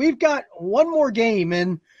 All right, we've got one more game,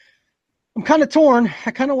 and I'm kind of torn.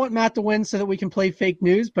 I kind of want Matt to win so that we can play fake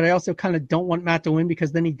news, but I also kind of don't want Matt to win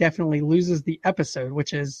because then he definitely loses the episode,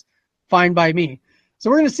 which is fine by me.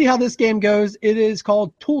 So we're gonna see how this game goes. It is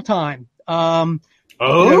called Tool Time. There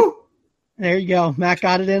you go. Matt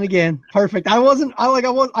got it in again. Perfect. I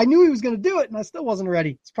knew he was gonna do it, and I still wasn't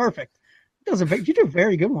ready. It's perfect. You did a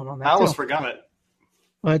very good one on that. I almost forgot it.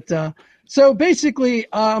 But so basically,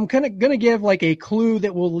 I'm kind of going to give a clue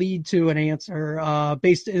that will lead to an answer.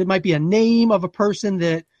 It might be a name of a person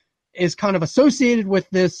that is kind of associated with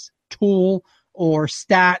this tool or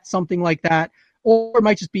stat, something like that. Or it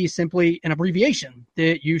might just be simply an abbreviation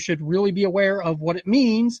that you should really be aware of what it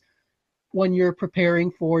means when you're preparing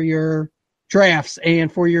for your drafts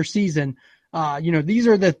and for your season. These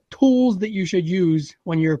are the tools that you should use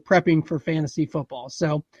when you're prepping for fantasy football.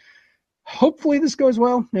 So hopefully this goes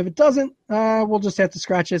well. If it doesn't, we'll just have to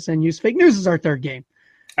scratch this and use fake news as our third game.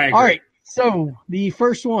 All right. So the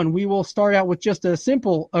first one, we will start out with just a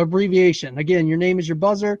simple abbreviation. Again, your name is your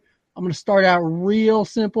buzzer. I'm going to start out real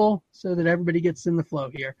simple so that everybody gets in the flow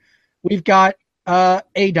here. We've got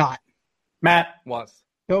A dot. Matt. Was.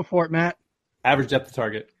 Go for it, Matt. Average depth of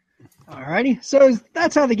target. All righty. So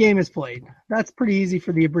that's how the game is played. That's pretty easy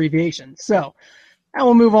for the abbreviation. So now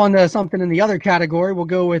we'll move on to something in the other category. We'll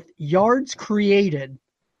go with yards created.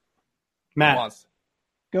 Matt. Was.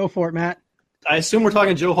 Go for it, Matt. I assume we're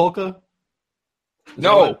talking Joe Holka?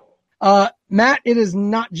 No. Matt, it is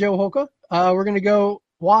not Joe Holka. We're going to go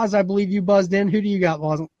Waz. I believe you buzzed in. Who do you got,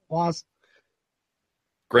 Waz?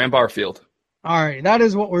 Graham Barfield. All right. That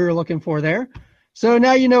is what we were looking for there. So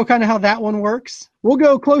now you know kind of how that one works. We'll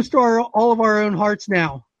go close to all of our own hearts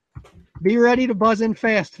now. Be ready to buzz in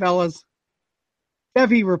fast, fellas.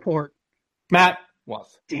 Chevy report. Matt.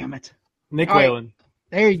 Was. Damn it. Nick Whalen. Right.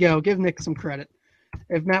 There you go. Give Nick some credit.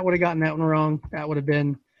 If Matt would have gotten that one wrong, that would have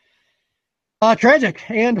been tragic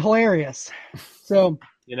and hilarious. So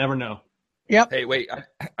you never know. Yep. Hey, wait.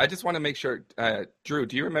 I just want to make sure. Drew,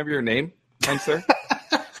 do you remember your name, sir?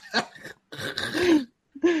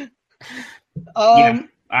 Yeah,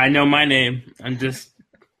 I know my name. I'm just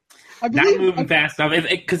not moving fast enough.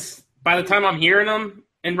 Because by the time I'm hearing them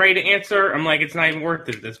and ready to answer, I'm like, it's not even worth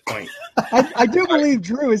it at this point. I do believe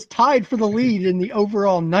Drew is tied for the lead in the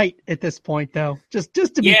overall night at this point, though. Just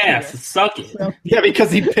to be clear. Suck it. So, yeah,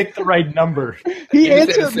 because he picked the right number. He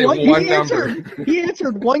answered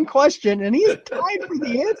one question, and he's tied for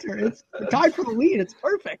the answer. It's tied for the lead. It's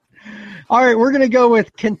perfect. All right, we're going to go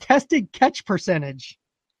with contested catch percentage.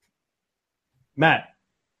 Matt.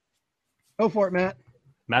 Go for it, Matt.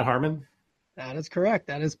 Matt Harmon. That is correct.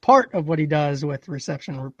 That is part of what he does with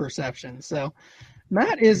reception or perception. So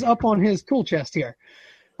Matt is up on his tool chest here.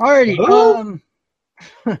 All righty.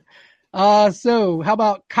 So how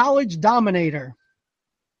about college dominator?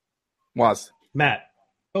 Was. Matt.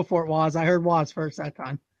 Go for it, Waz. I heard Waz first that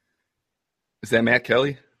time. Is that Matt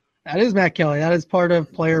Kelly? That is Matt Kelly. That is part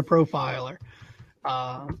of player profiler.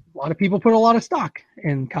 A lot of people put a lot of stock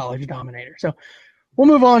in college dominator. So we'll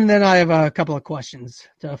move on, and then I have a couple of questions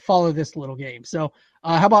to follow this little game. So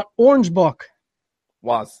how about Orange Book?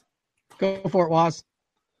 WAZ. Go for it, Waz.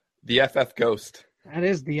 The FF Ghost. That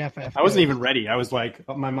is the FF. I wasn't even ready. I was like,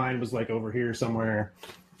 my mind was like over here somewhere.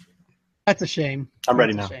 That's a shame. I'm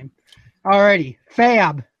ready That's now. a shame. Alrighty.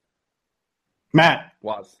 Fab. Matt.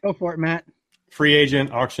 WAZ. Go for it, Matt. Free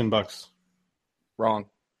agent auction bucks. Wrong.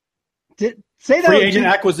 Say that. Free agent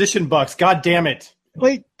acquisition bucks. God damn it.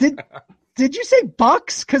 Wait, did you say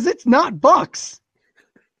bucks? Because it's not bucks.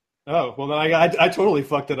 Oh, well, then I totally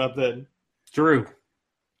fucked it up then. Drew.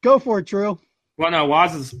 Go for it, Drew. Well, no,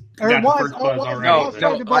 Waz has got the first buzz already.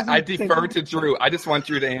 No, I defer to Drew. I just want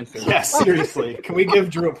Drew to answer. Yeah, seriously. Can we give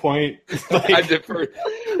Drew a point? I defer.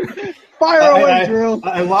 Fire away, Drew.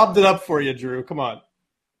 I lobbed it up for you, Drew. Come on.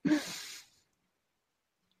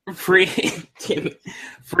 Free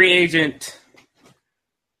agent.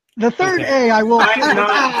 The third A, I will.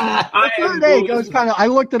 The third A goes kind of. I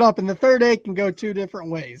looked it up, and the third A can go two different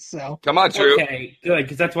ways. So come on, Drew. Okay, good,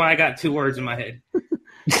 because that's why I got two words in my head.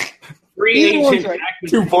 Free agent. Right.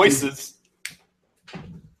 Two voices.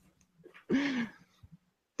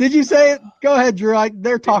 Did you say it? Go ahead, Drew.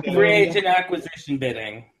 They're talking. Free agent acquisition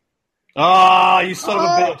bidding. Oh, you son of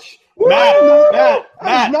a bitch. Woo!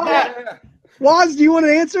 Matt. Waz, do you want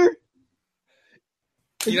to answer?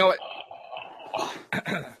 You know what?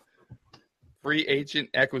 Free agent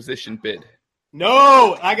acquisition bid.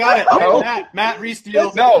 No, I got it. No. Matt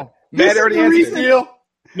Reesteal. No, Matt already answered. Reesteal.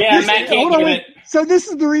 Yeah, Matt can't give it. So this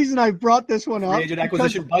is the reason I brought this one up. Free agent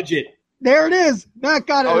acquisition budget. There it is. Matt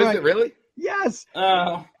got it Oh, right. is it really? Yes.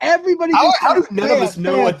 Oh. Everybody. How does none of us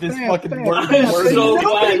know what this fucking word I'm is? so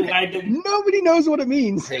glad I didn't. Nobody knows what it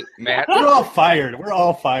means. Hey, Matt. We're all fired.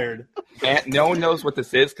 Matt, no one knows what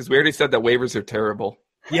this is because we already said that waivers are terrible.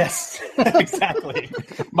 Yes, exactly.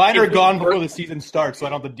 Mine are gone before the season starts, so I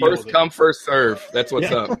don't have to deal First with come, first serve. That's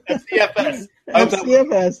what's up. it. CFS.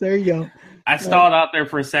 CFS. There you go. I stalled out there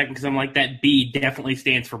for a second because I'm like, that B definitely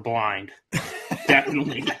stands for blind.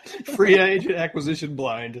 Definitely. Free agent acquisition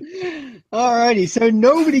blind. Alrighty, so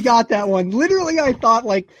nobody got that one. Literally, I thought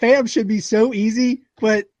like Fab should be so easy,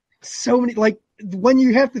 but so many like when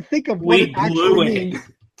you have to think of what We it actually blew it. means,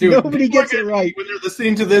 Dude, nobody gets it right. When they're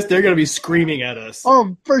listening to this, they're going to be screaming at us.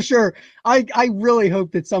 Oh, for sure. I really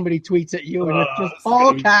hope that somebody tweets at you and it's just It's all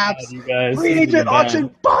gonna be caps. bad, you guys. Free It's gonna agent be bad.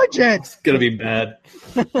 auction budget. It's going to be bad.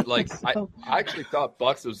 Like I actually thought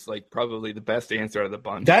Bucks was like probably the best answer out of the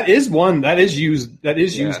bunch. That is one that is used. That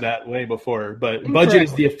is used Yeah. that way before, but budget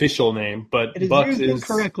is the official name. But It is Bucks used is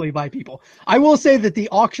incorrectly by people. I will say that the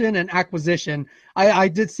auction and acquisition, I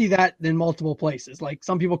did see that in multiple places. Like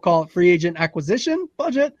some people call it free agent acquisition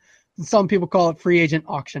budget, and some people call it free agent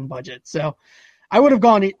auction budget. So I would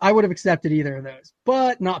have accepted either of those,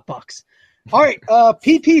 but not Bucks. All right,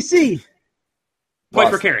 PPC. Point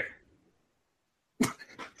for carry.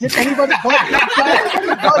 Did anybody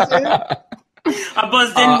buzz in? I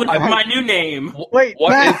buzzed in with my new name. Wait, What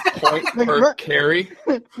Matt, is point per carry?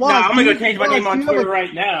 Waz, No, I'm going do to go change my name on do you have Twitter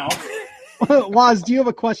right now. Waz, do you have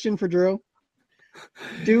a question for Drew?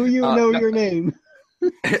 Do you know no. your name?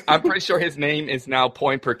 I'm pretty sure his name is now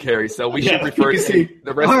point per carry, so we should Yeah, refer to PPC.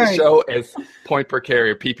 the rest All of the right. show as point per carry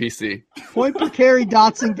or PPC. Point per carry,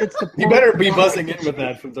 Dodson gets the point. you better be buzzing in with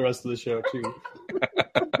that for the rest of the show too.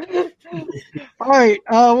 All right,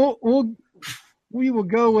 we will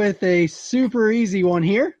go with a super easy one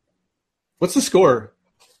here. What's the score?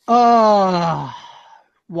 Waz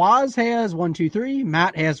has 1, 2, 3.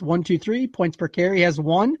 Matt has 1, 2, 3. Points per carry has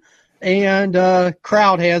 1, and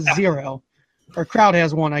crowd has 0. Or crowd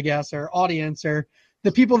has 1, I guess, or audience, or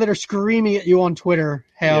the people that are screaming at you on Twitter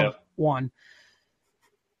have 1.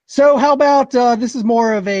 So how about this is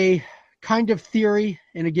more of a kind of theory,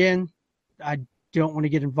 and again, I don't want to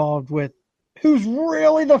get involved with who's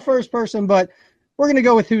really the first person, but we're going to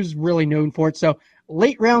go with who's really known for it. So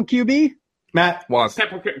late round QB, Matt Was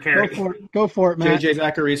go for it, Matt. JJ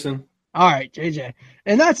Zacharyson. All right, JJ.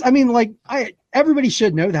 And that's, I mean, like, everybody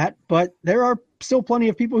should know that, but there are still plenty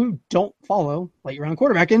of people who don't follow late round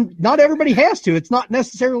quarterback, and not everybody has to. It's not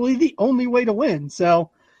necessarily the only way to win. So,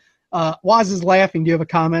 Waz is laughing. Do you have a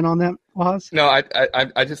comment on that, Waz? No,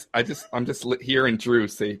 I'm just hearing Drew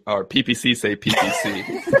say or PPC say PPC.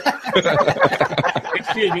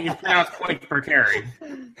 Excuse me, it's pronounced point per carry.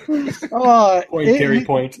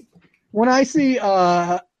 Point. When I see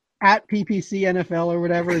at PPC NFL or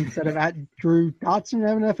whatever instead of at Drew Dodson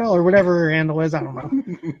NFL or whatever her handle is, I don't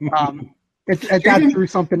know. It's at Drew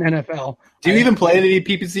something NFL. Do you even play in any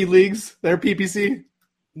PPC leagues? They're PPC.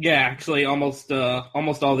 Yeah, actually, almost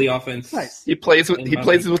all the offense. Nice. He plays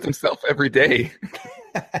with himself every day.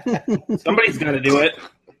 Somebody's got to do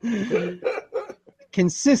it.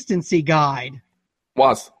 consistency guide.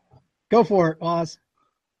 WAZ. Go for it, Waz.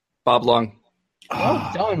 Bob Long.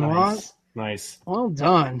 Well done, Waz. Nice. Well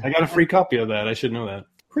done. I got a free copy of that. I should know that.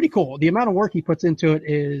 Pretty cool. The amount of work he puts into it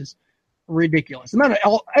is ridiculous. The amount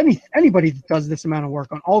of anybody that does this amount of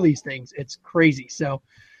work on all these things, it's crazy. So,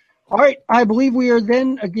 all right, I believe we are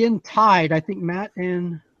then again tied. I think Matt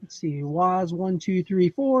and let's see, Waz 1, 2, 3,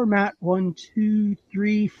 4. Matt 1, 2,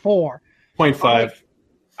 3, 4. 0.5. Right.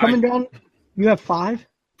 Coming down, you have 5.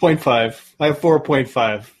 0.5. I have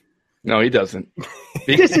 4.5. No, he doesn't.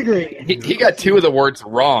 Disagree. He got 2 of the words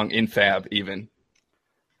wrong in Fab even.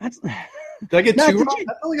 That's. Did I get Matt, 2 wrong?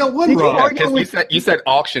 I only got 1 you wrong. Because you said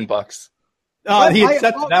auction bucks.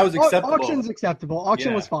 That was acceptable. Auction's acceptable.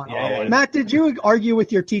 Auction was fine. Yeah. Matt, did you argue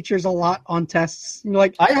with your teachers a lot on tests? You're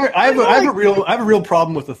like, I have a real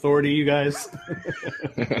problem with authority, you guys.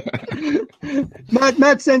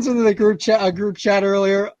 Matt sends into the group chat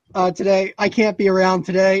earlier today. I can't be around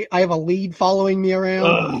today. I have a lead following me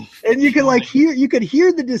around, and you could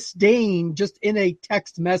hear the disdain just in a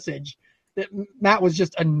text message that Matt was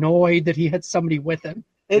just annoyed that he had somebody with him.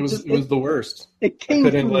 It was the worst. It came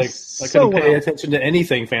I couldn't pay attention to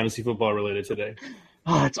anything fantasy football related today.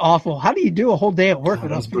 Oh, it's awful. How do you do a whole day at work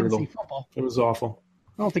without brutal. fantasy football? It was awful.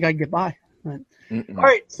 I don't think I can get by. But. All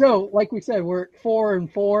right, so like we said, we're at 4 and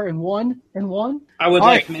 4 and 1 and 1. I would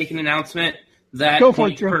to make an announcement that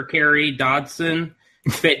points per carry Dodson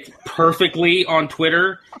fit perfectly on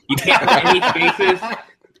Twitter. You can't put any spaces.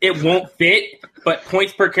 It won't fit, but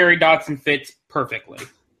points per carry Dodson fits perfectly.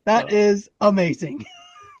 That is amazing.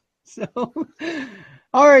 So,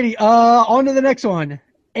 alrighty, on to the next one.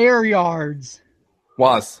 Air yards.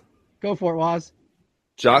 WAZ. Go for it, Waz.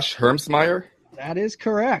 Josh Hermsmeyer. That is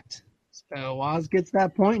correct. So Waz gets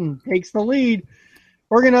that point and takes the lead.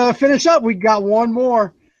 We're gonna finish up. We got one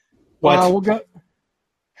more. What? We'll go.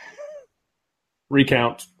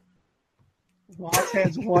 Recount. Waz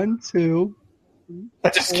has 1, 2.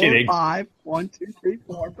 I'm just 4, kidding. 5. 1, 2, 3,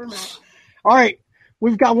 4 for Matt. All right.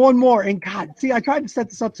 We've got one more, and God, see, I tried to set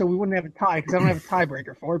this up so we wouldn't have a tie because I don't have a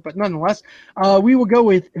tiebreaker for it. But nonetheless, we will go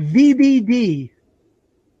with VBD.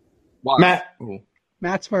 Matt.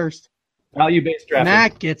 Matt's first. Value-based drafting.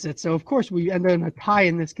 Matt gets it. So of course we end up in a tie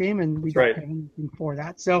in this game, and we don't have anything for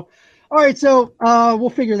that. So, all right, so we'll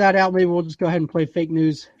figure that out. Maybe we'll just go ahead and play fake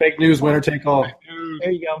news. Fake news, winner take all. There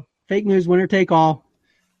you go. Fake news, winner take all.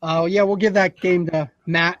 Yeah, we'll give that game to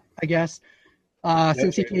Matt, I guess.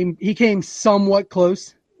 Since he came somewhat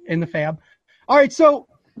close in the fab. All right, so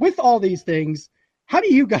with all these things, how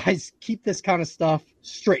do you guys keep this kind of stuff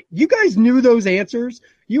straight? You guys knew those answers.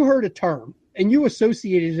 You heard a term, and you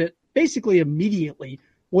associated it basically immediately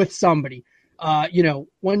with somebody.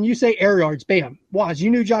 When you say air yards, bam, Waz, you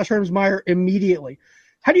knew Josh Hermsmeyer immediately.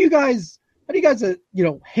 How do you guys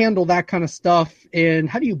handle that kind of stuff, and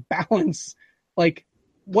how do you balance like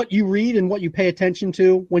what you read and what you pay attention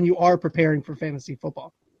to when you are preparing for fantasy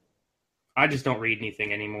football? I just don't read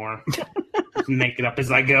anything anymore. Just make it up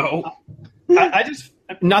as I go. I just,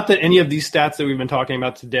 not that any of these stats that we've been talking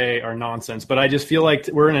about today are nonsense, but I just feel like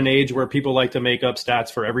we're in an age where people like to make up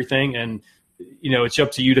stats for everything, and it's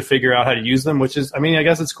up to you to figure out how to use them, which is, I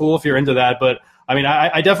guess it's cool if you're into that, but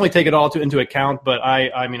I definitely take it all into account, but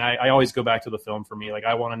I always go back to the film for me. Like,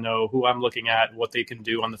 I want to know who I'm looking at, what they can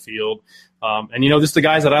do on the field. And this is the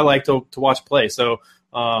guys that I like to watch play. So,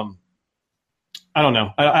 I don't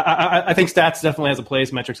know. I think stats definitely has a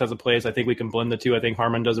place. Metrics has a place. I think we can blend the two. I think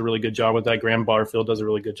Harmon does a really good job with that. Graham Barfield does a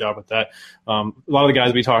really good job with that. A lot of the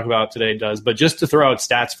guys we talk about today does. But just to throw out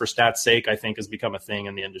stats for stats' sake, I think has become a thing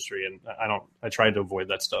in the industry, and I try to avoid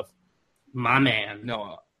that stuff. My man.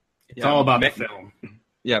 No, it's all about the film.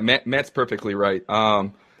 Yeah, Matt's perfectly right.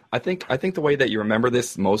 I think the way that you remember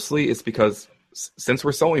this mostly is because since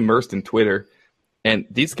we're so immersed in Twitter, and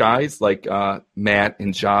these guys like Matt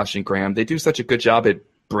and Josh and Graham, they do such a good job at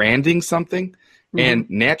branding something. Mm-hmm. And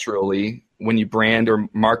naturally, when you brand or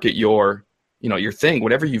market your thing,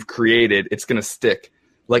 whatever you've created, it's going to stick.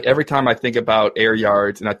 Like every time I think about air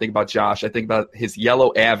yards and I think about Josh, I think about his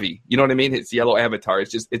yellow Avi. You know what I mean? His yellow avatar.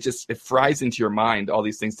 It fries into your mind, all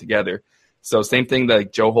these things together. So same thing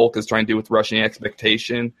that Joe Holk is trying to do with rushing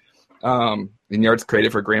expectation. And yards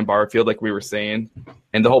created for Graham Barfield, like we were saying.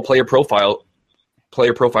 And the whole player profiler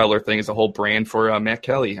thing is a whole brand for Matt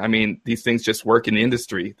Kelly. I mean, these things just work in the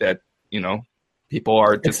industry that, people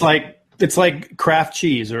are just it's like Kraft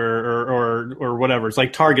cheese or whatever. It's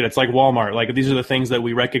like Target. It's like Walmart. Like, these are the things that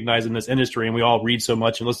we recognize in this industry, and we all read so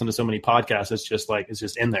much and listen to so many podcasts. It's just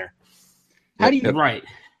in there. How do you right?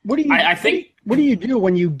 What do you? I think. What do you do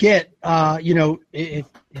when you get if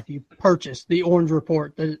you purchase the Orange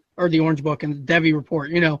Report or the Orange Book and the Devy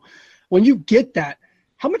Report? when you get that,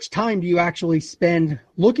 how much time do you actually spend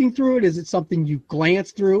looking through it? Is it something you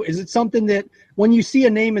glance through? Is it something that when you see a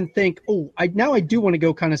name and think, oh, I do want to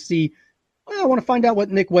go kind of see, I want to find out what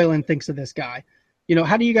Nick Whalen thinks of this guy.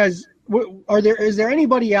 How do you guys, is there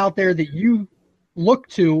anybody out there that you look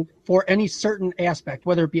to for any certain aspect,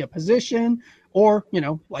 whether it be a position or,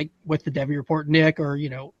 like with the Devy Report, Nick, or,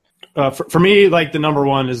 for me, like the number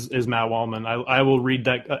one is Matt Wallman. I will read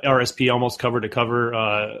that RSP almost cover to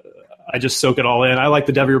cover. I just soak it all in. I like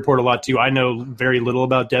the Devy Report a lot too. I know very little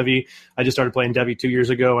about Devy. I just started playing Devy 2 years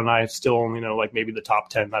ago, and I still only know like maybe the top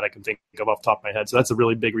 10 that I can think of off the top of my head. So that's a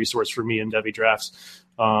really big resource for me in Devy drafts.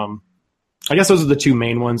 I guess those are the two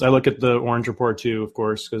main ones. I look at the Orange Report too, of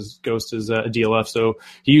course, because Ghost is a DLF, so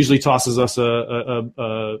he usually tosses us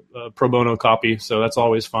a pro bono copy, so that's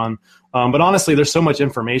always fun. But honestly, there's so much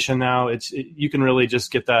information now. You can really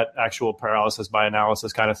just get that actual paralysis by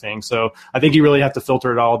analysis kind of thing. So I think you really have to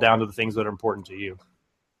filter it all down to the things that are important to you.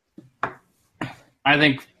 I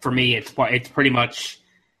think for me, it's pretty much,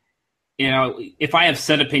 if I have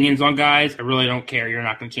set opinions on guys, I really don't care. You're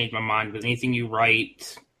not going to change my mind with anything you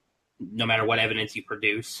write, no matter what evidence you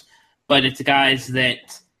produce. But it's guys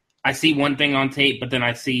that I see one thing on tape, but then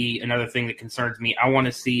I see another thing that concerns me. I want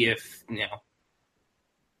to see if,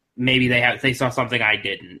 maybe they saw something I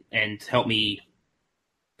didn't and help me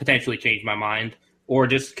potentially change my mind or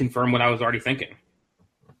just confirm what I was already thinking.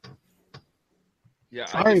 Yeah,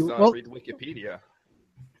 I just read Wikipedia.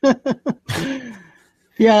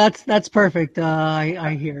 Yeah, that's perfect.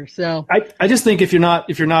 I hear. So I just think if you're not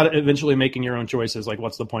eventually making your own choices, like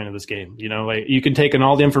what's the point of this game? Like you can take in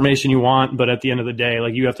all the information you want, but at the end of the day,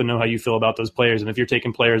 like you have to know how you feel about those players. And if you're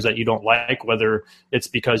taking players that you don't like, whether it's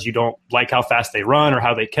because you don't like how fast they run or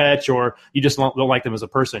how they catch, or you just don't like them as a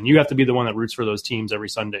person, you have to be the one that roots for those teams every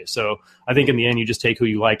Sunday. So I think in the end, you just take who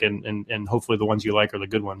you like, and hopefully the ones you like are the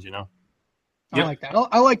good ones. I like that.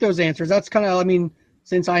 I like those answers. That's kind of,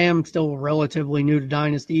 since I am still relatively new to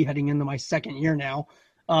Dynasty, heading into my second year now,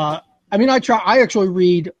 I actually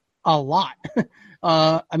read a lot.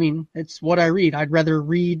 It's what I read. I'd rather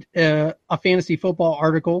read a fantasy football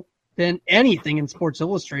article than anything in Sports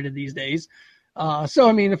Illustrated these days.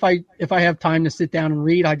 If I have time to sit down and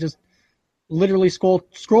read, I just literally scroll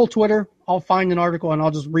Twitter. I'll find an article and I'll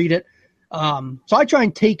just read it. So I try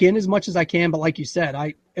and take in as much as I can. But like you said,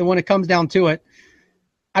 and when it comes down to it,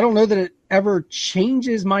 I don't know that it ever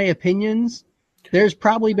changes my opinions. There's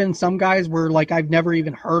probably been some guys where like I've never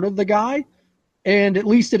even heard of the guy, and at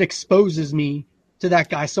least it exposes me to that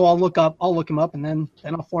guy. So I'll look him up, and then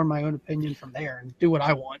I'll form my own opinion from there and do what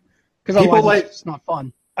I want. Because otherwise it's not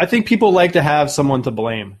fun. I think people like to have someone to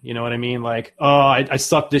blame. You know what I mean? Like, I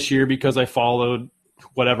sucked this year because I followed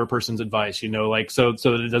whatever person's advice. So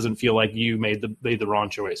that it doesn't feel like you made the wrong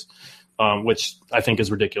choice. Which I think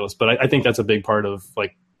is ridiculous. But I think that's a big part of,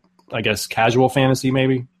 like, I guess, casual fantasy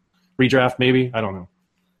maybe, redraft maybe. I don't know.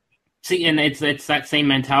 See, and it's that same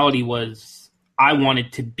mentality was I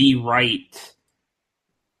wanted to be right.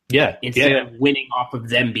 Yeah. Instead of winning off of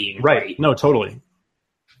them being right. No, totally.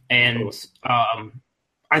 And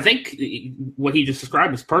I think what he just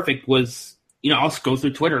described was perfect was, I'll go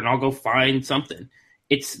through Twitter and I'll go find something.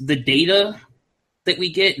 It's the data that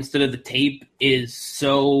we get instead of the tape is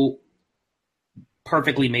so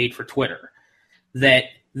perfectly made for Twitter that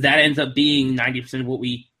ends up being 90% of what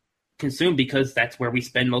we consume because that's where we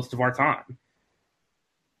spend most of our time.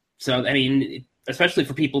 So, especially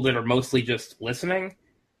for people that are mostly just listening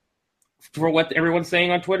for what everyone's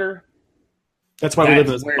saying on Twitter. That's why we live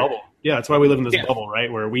in this bubble. Yeah, that's why we live in this bubble, right?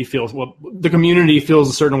 Where we feel, the community feels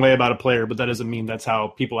a certain way about a player, but that doesn't mean that's how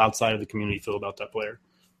people outside of the community feel about that player.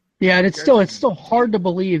 Yeah, and it's still hard to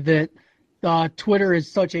believe that Twitter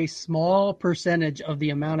is such a small percentage of the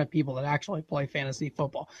amount of people that actually play fantasy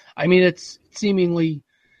football. It's seemingly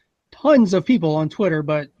tons of people on Twitter,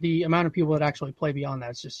 but the amount of people that actually play beyond that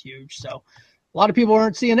is just huge. So a lot of people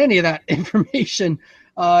aren't seeing any of that information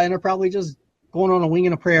and are probably just going on a wing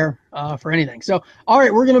and a prayer for anything. So, all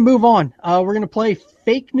right, we're going to move on. We're going to play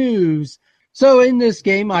fake news. So in this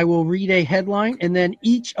game, I will read a headline, and then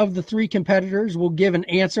each of the three competitors will give an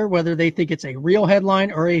answer, whether they think it's a real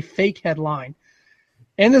headline or a fake headline.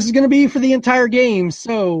 And this is going to be for the entire game.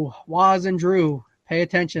 So Waz and Drew, pay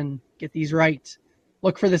attention. Get these right.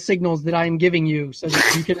 Look for the signals that I am giving you so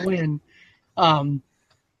that you can win.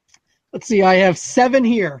 Let's see. I have 7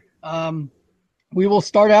 here. We will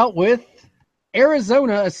start out with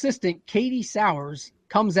Arizona assistant Katie Sowers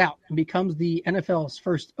comes out and becomes the NFL's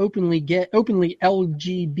first openly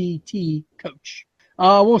LGBT coach.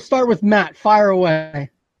 We'll start with Matt. Fire away.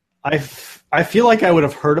 I feel like I would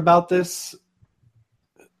have heard about this.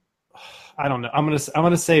 I don't know. I'm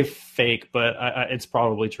gonna say fake, but it's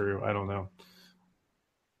probably true. I don't know.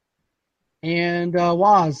 And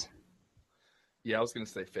WAZ. Yeah, I was going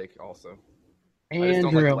to say fake also. And I just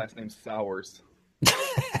don't like the Drew. last name Sowers.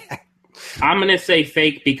 I'm going to say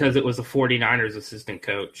fake because it was a 49ers assistant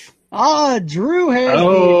coach. Drew has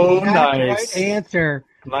Oh, the exact nice. right answer.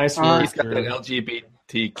 Nice work. He's got that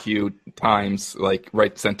LGBTQ Times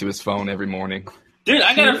right sent to his phone every morning. Dude,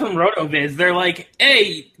 I got it from RotoViz. They're like,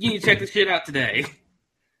 hey, you need to check this shit out today.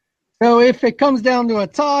 So if it comes down to a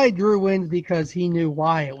tie, Drew wins because he knew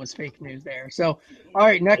why it was fake news there. So, all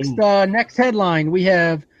right, next headline. We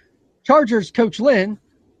have Chargers coach Lynn,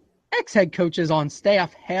 ex-head coaches on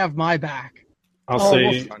staff have my back. I'll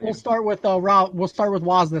say we'll start with we'll start with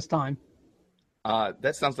Waz this time.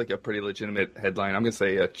 That sounds like a pretty legitimate headline. I'm going to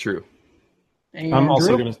say true. And I'm also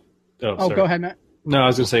Drew? going to. Oh, sorry. Go ahead, Matt. No, I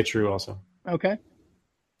was going to say true also. Okay.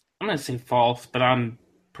 I'm going to say false, but I'm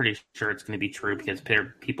pretty sure it's going to be true because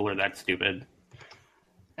people are that stupid.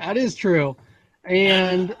 That is true.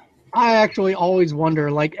 And I actually always wonder,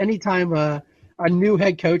 like, anytime a new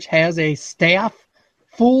head coach has a staff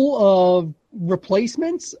full of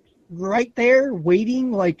replacements right there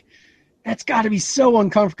waiting, like, that's got to be so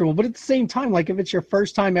uncomfortable. But at the same time, like, if it's your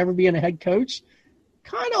first time ever being a head coach,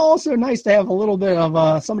 kind of also nice to have a little bit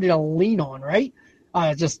of somebody to lean on, right?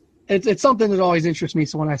 It's something that always interests me.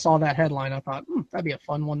 So when I saw that headline, I thought that'd be a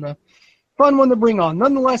fun one to bring on.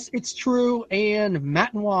 Nonetheless, it's true, and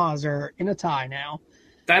Matt and Waz are in a tie now.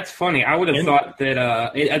 That's funny. I would have thought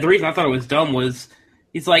that the reason I thought it was dumb was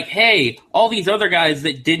he's like, hey, all these other guys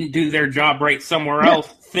that didn't do their job right somewhere else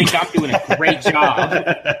think I'm doing a great job.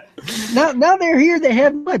 Now they're here. They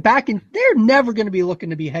have my back, and they're never going to be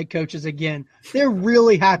looking to be head coaches again. They're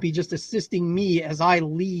really happy just assisting me as I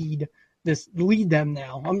lead them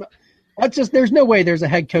now. There's no way there's a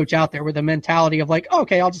head coach out there with a mentality of like,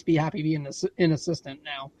 okay, I'll just be happy being an assistant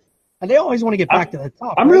now. And they always want to get back to the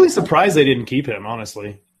top. I'm really surprised they didn't keep him, honestly.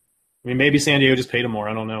 I mean, maybe San Diego just paid him more.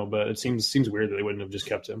 I don't know, but it seems weird that they wouldn't have just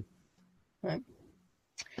kept him.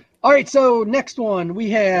 All right, so next one,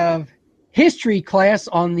 we have history class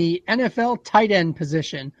on the NFL tight end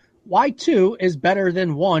position. Why 2 is better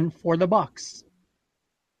than 1 for the Bucs?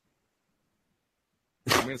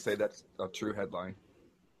 I'm going to say that's a true headline.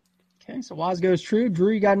 Okay, so Waz goes true.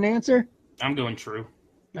 Drew, you got an answer? I'm going true.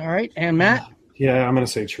 All right, and Matt? Yeah, I'm going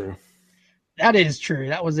to say true. That is true.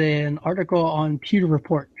 That was an article on Pewter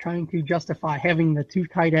Report trying to justify having the 2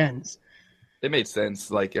 tight ends. It made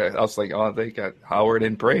sense. Like I was like, oh, they got Howard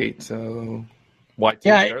and Braid, so why?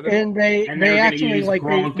 Yeah, and they actually use like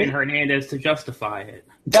Gronk and Hernandez to justify it.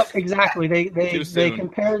 Yep, exactly. They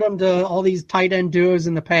compared them to all these tight end duos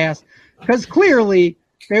in the past because clearly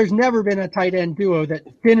there's never been a tight end duo that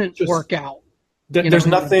didn't work out. There's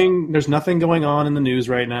nothing going on in the news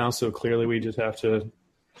right now, so clearly we just have to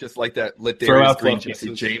just like that throw out Ladarius Green,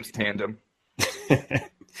 Jesse James tandem.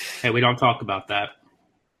 Hey, we don't talk about that.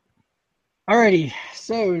 Alrighty,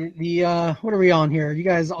 so the what are we on here? You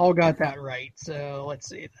guys all got that right. So let's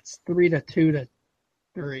see, that's 3-2-3.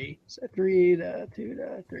 So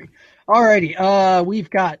 3-2-3. Alrighty, we've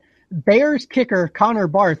got Bears kicker Connor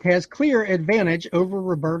Barth has clear advantage over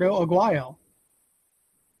Roberto Aguayo.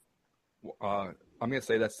 I'm gonna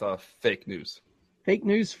say that's fake news. Fake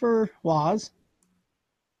news for Waz.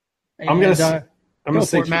 I'm gonna say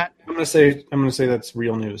Matt. I'm gonna say that's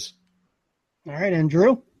real news. All right, and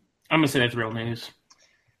Drew. I'm going to say that's real news.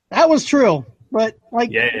 That was true, but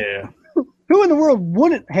yeah. Who in the world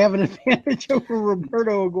wouldn't have an advantage over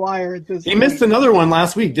Roberto Aguayo at this point? He missed another one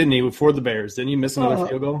last week, didn't he, before the Bears? Didn't he miss another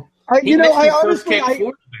field goal? He missed his first kick for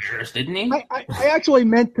the Bears, didn't he? I actually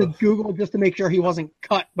meant to Google just to make sure he wasn't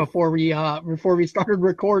cut before we started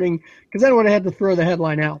recording, because then I would have had to throw the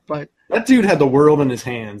headline out. But that dude had the world in his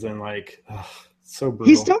hands, and so brutal.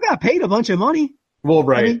 He still got paid a bunch of money. Well,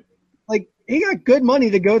 right. I mean, he got good money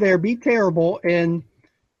to go there, be terrible, and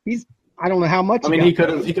I don't know how much. I mean, he could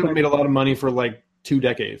have made a lot of money for 2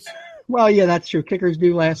 decades. Well, yeah, that's true. Kickers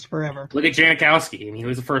do last forever. Look at Janikowski. I mean, he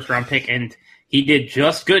was a first-round pick, and he did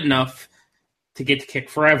just good enough to get to kick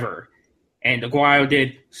forever. And Aguayo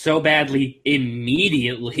did so badly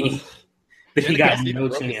immediately that he got no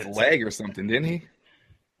chance. His leg or something, didn't he?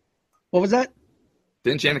 What was that?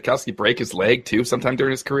 Didn't Janikowski break his leg too sometime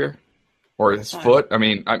during his career? Or his foot? I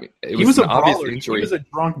mean, he was an a obvious brawler. injury. He was a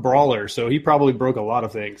drunk brawler, so he probably broke a lot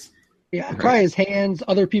of things. Yeah, probably his hands,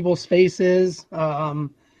 other people's faces. I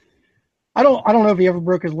don't know if he ever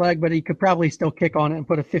broke his leg, but he could probably still kick on it and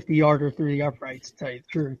put a 50-yarder through the uprights, to tell you the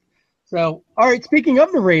truth. So, all right, speaking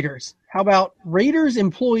of the Raiders, how about Raiders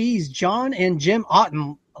employees John and Jim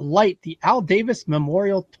Otten light the Al Davis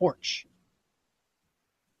Memorial Torch?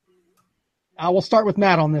 We'll start with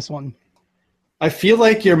Matt on this one. I feel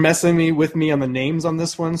like you're messing with me on the names on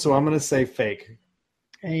this one, so I'm going to say fake.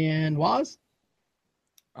 And WAZ?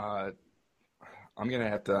 I'm going to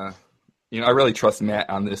have to, I really trust Matt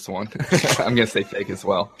on this one. I'm going to say fake as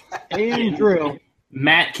well. And Drew?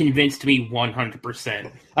 Matt convinced me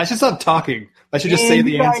 100%. I should stop talking. I should just say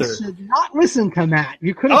the answer. You should not listen to Matt.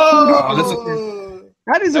 You could have.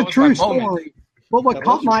 That is a true story. But what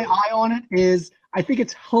caught my eye on it is I think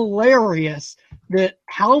it's hilarious that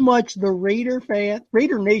how much the Raider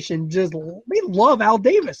Nation they love Al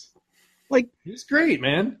Davis. Like, he's great,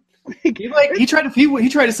 man. He tried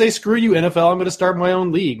to say, "Screw you, NFL! I'm going to start my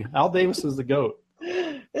own league." Al Davis is the GOAT.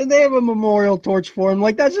 And they have a memorial torch for him.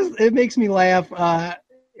 Like, it makes me laugh.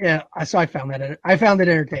 Yeah, so I found it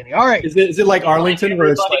entertaining. All right. Is it like Arlington where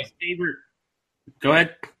it's like favorite? Go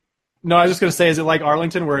ahead. No, I was just going to say, is it like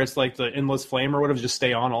Arlington where it's like the endless flame or whatever, just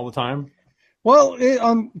stay on all the time? Well,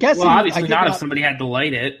 I'm guessing. Well, obviously not if somebody had to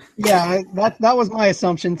light it. Yeah, that was my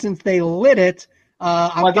assumption. Since they lit it,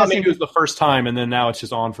 I thought maybe it was the first time, and then now it's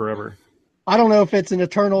just on forever. I don't know if it's an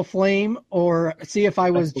eternal flame or see if I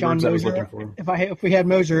was John Mosier. If we had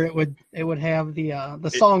Mosier, it would have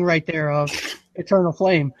the song right there of Eternal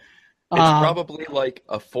Flame. It's probably like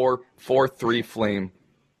a 4-3 flame,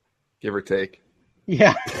 give or take.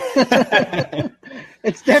 Yeah.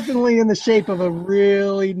 It's definitely in the shape of a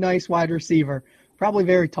really nice wide receiver. Probably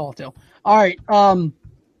very tall too. All right.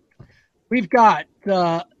 We've got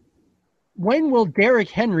when will Derrick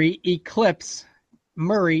Henry eclipse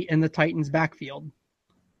Murray in the Titans backfield?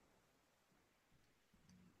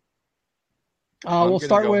 We'll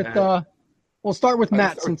start with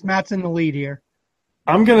Matt since Matt's in the lead here.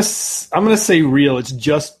 I'm gonna say real. It's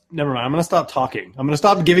just never mind. I'm gonna stop talking. I'm gonna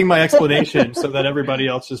stop giving my explanation so that everybody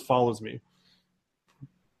else just follows me.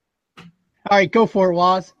 All right, go for it,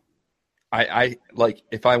 Waz. I like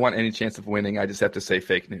if I want any chance of winning, I just have to say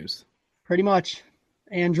fake news. Pretty much.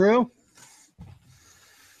 Andrew?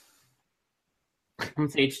 I'm going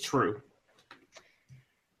to say it's true.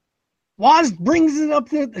 Waz brings it up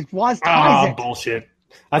to Waz ties it. Bullshit.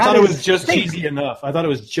 I thought it was just cheesy enough. I thought it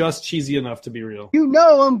was just cheesy enough to be real. You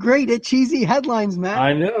know I'm great at cheesy headlines, Matt.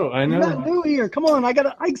 I know. You're not new here. Come on,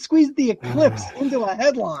 I squeezed the eclipse into a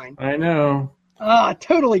headline. I know.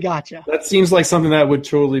 Totally gotcha. That seems like something that would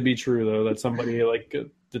totally be true, though. That somebody like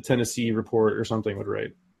the Tennessee Report or something would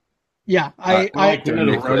write. Yeah,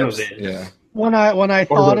 Yeah. When I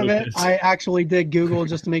thought of it, I actually did Google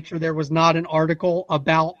just to make sure there was not an article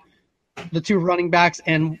about the two running backs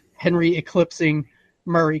and Henry eclipsing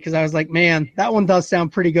Murray, because I was like, man, that one does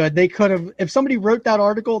sound pretty good. They could have, if somebody wrote that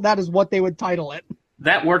article, that is what they would title it.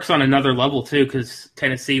 That works on another level too, because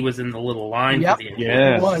Tennessee was in the little line. Yep. For the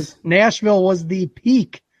yes. It was. Nashville was the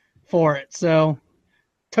peak for it. So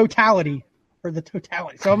totality.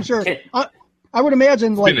 So I'm sure. I would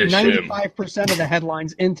imagine like 95% of the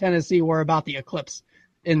headlines in Tennessee were about the eclipse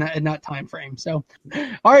in that time frame. So,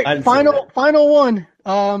 all right, final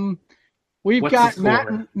one. We've got Matt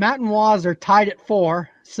and Waz are tied at 4.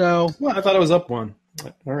 So I thought it was up 1.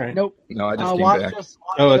 All right. Nope. No, I just came back.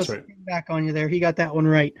 That's right. Came back on you there. He got that one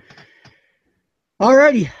right. All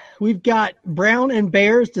righty. We've got Brown and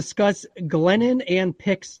Bears discuss Glennon and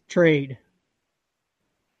Picks trade.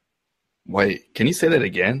 Wait, can you say that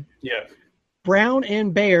again? Yeah. Brown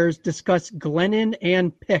and Bears discuss Glennon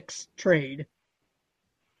and Picks trade.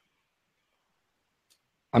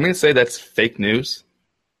 I'm going to say that's fake news.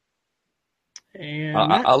 And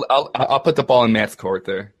I'll put the ball in Matt's court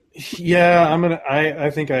there. Yeah, I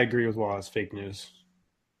think I agree with Waz. Fake news.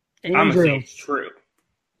 Andrew, I'm going to say it's true.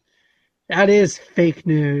 That is fake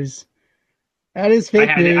news. That is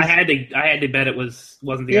fake news. I had to bet it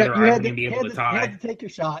wasn't the other. I wasn't going to be able to tie. You had to take your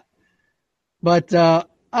shot. But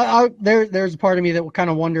there's a part of me that kind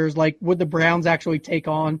of wonders, like, would the Browns actually take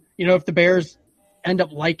on, if the Bears end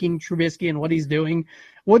up liking Trubisky and what he's doing,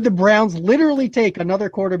 would the Browns literally take another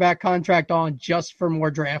quarterback contract on just for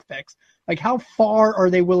more draft picks? Like, how far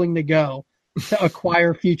are they willing to go to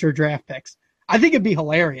acquire future draft picks? I think it'd be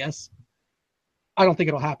hilarious. I don't think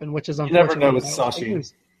it'll happen, which is unfortunate. You never know with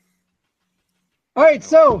Sashi. All right,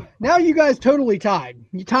 so now you guys totally tied.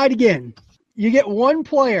 You tied again. You get one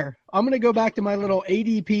player. I'm going to go back to my little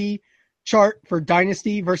ADP chart for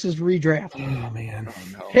Dynasty versus Redraft. Oh, man.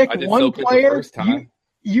 Oh, no. Pick one player. First time.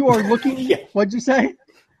 You are looking – What'd you say?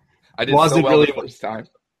 I did so well the first time.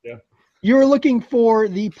 Yeah. You were looking for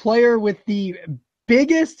the player with the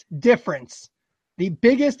biggest difference, the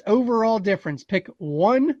biggest overall difference. Pick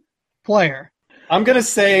one player. I'm going to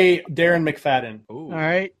say Darren McFadden. Ooh. All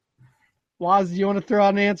right. Waz, do you want to throw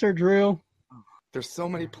out an answer, Drew? There's so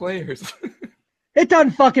many players. It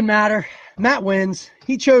doesn't fucking matter. Matt wins.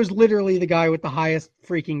 He chose literally the guy with the highest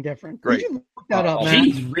freaking difference. Great. Did you look that up, Matt?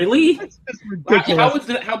 Jeez, really? That's just ridiculous.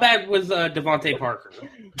 How bad was Devontae Parker?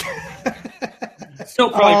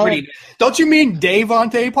 Still probably pretty bad. Don't you mean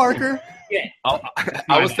Davonte Parker? Yeah.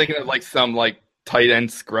 I was thinking of like some like tight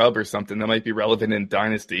end scrub or something that might be relevant in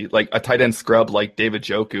Dynasty, like a tight end scrub like David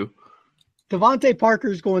Njoku. Devontae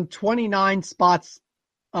Parker's going 29 spots.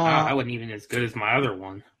 I wasn't even as good as my other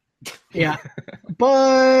one. Yeah,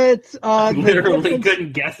 but Literally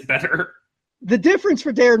couldn't guess better. The difference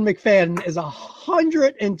for Darren McFadden is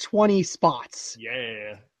 120 spots.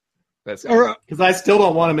 Yeah. That's because I still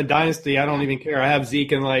don't want him in Dynasty. I don't even care. I have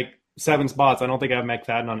Zeke in like 7 spots. I don't think I have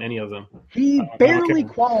McFadden on any of them. He barely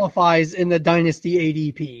qualifies in the Dynasty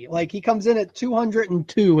ADP. Like, he comes in at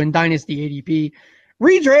 202 in Dynasty ADP.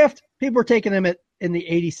 Redraft, people are taking him in the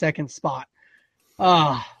 82nd spot.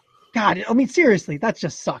 God, I mean, seriously, that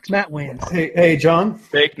just sucks. Matt wins. Hey, John.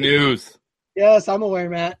 Fake news. Yes, I'm aware,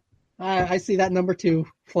 Matt. I see that number 2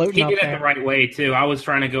 floating He up did it there. the right way, too. I was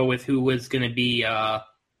trying to go with who was going to be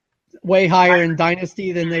way higher in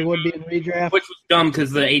Dynasty than they would be in redraft. which was dumb because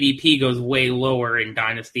the ADP goes way lower in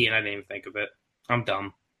Dynasty, and I didn't even think of it. I'm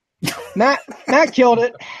dumb. Matt killed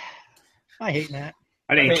it. I hate Matt.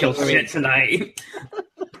 I didn't kill shit tonight.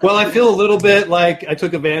 Well, I feel a little bit like I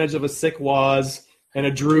took advantage of a sick WAZ and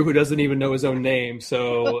a Drew who doesn't even know his own name.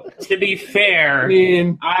 So, To be fair, I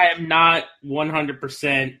mean, I am not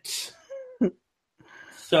 100%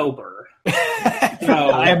 sober. So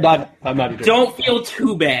I'm not either. don't feel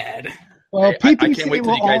too bad. Well, Hey, I can't PPC wait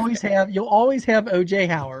till will you guys- you'll always have OJ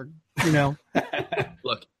Howard, you know.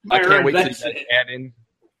 Look, I I can't heard wait till you that guys shit. add in.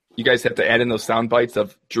 You guys have to add in those sound bites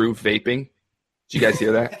of Drew vaping. Did you guys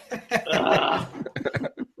hear that?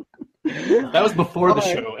 That was before the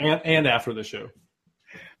All right. show and after the show.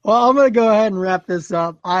 Well, I'm going to go ahead and wrap this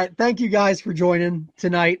up. I thank you guys for joining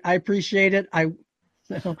tonight. I appreciate it. You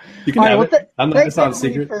can All have right, it. I'm not. Thanks It's not a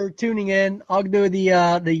everybody secret. for tuning in. I'll do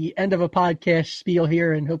the end of a podcast spiel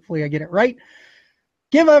here, and hopefully I get it right.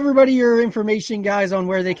 Give everybody your information, guys, on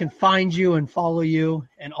where they can find you and follow you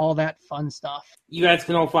and all that fun stuff. You guys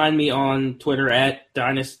can all find me on Twitter at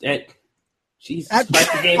Dynasty. Jesus, At- Christ,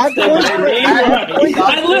 I can't at say my own name at- right.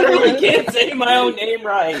 I literally can't say my own name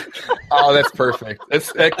right. Oh, that's perfect.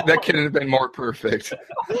 That couldn't have been more perfect.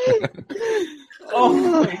 Oh,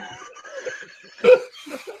 my.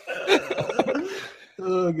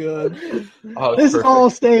 Oh god. Oh, This is perfect. all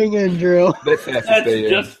staying in, Drew. This has to That's stay in.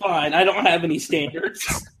 just fine. I don't have any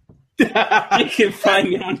standards. You can find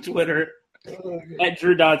me on Twitter at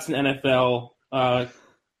Drew Dodson NFL.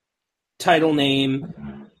 Title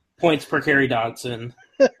name, points per carry Dodson.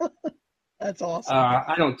 That's awesome.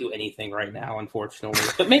 I don't do anything right now, unfortunately,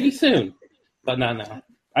 but maybe soon. But no.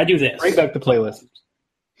 I do this. Bring back the playlist.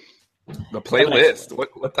 The playlist.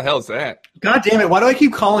 What the hell is that? God damn it! Why do I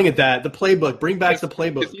keep calling it that? The playbook. Bring back the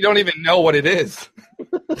playbook. You don't even know what it is.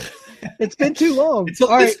 It's been too long. It's- All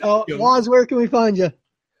right, it's- Waz, where can we find you?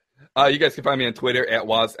 You guys can find me on Twitter at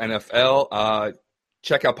WazNFL.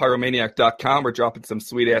 Check out pyromaniac.com. We're dropping some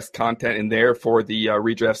sweet-ass content in there for the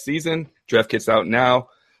redraft season. Draft kit's out now.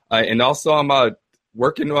 And also I'm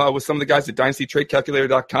working with some of the guys at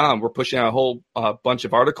DynastyTradeCalculator.com. We're pushing out a whole bunch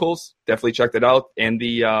of articles. Definitely check that out. And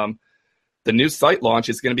the new site launch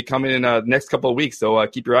is going to be coming in the next couple of weeks, so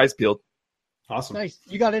keep your eyes peeled. Awesome. Nice.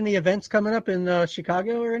 You got any events coming up in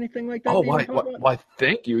Chicago or anything like that? Oh, that you why? can talk about? Why?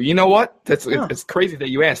 Thank you. You know what? Huh. It's crazy that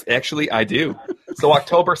you asked. Actually, I do. So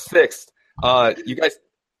October 6th, you guys,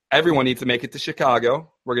 everyone needs to make it to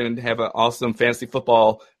Chicago. We're going to have an awesome fantasy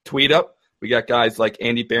football tweet up. We got guys like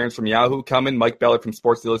Andy Behrens from Yahoo coming, Mike Bellard from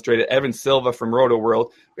Sports Illustrated, Evan Silva from Roto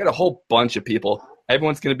World. We got a whole bunch of people.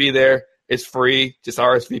 Everyone's going to be there. It's free. Just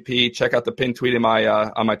RSVP. Check out the pinned tweet in my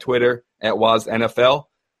on my Twitter at WazNFL.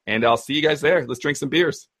 And I'll see you guys there. Let's drink some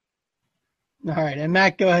beers. All right, and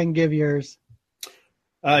Matt, go ahead and give yours.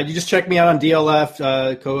 You just check me out on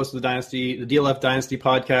DLF, co-host of the DLF Dynasty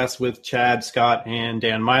podcast with Chad, Scott, and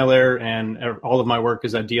Dan Myler, and all of my work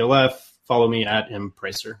is at DLF. Follow me at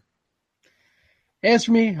mpricer. As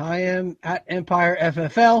for me, I am at Empire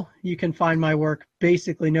FFL. You can find my work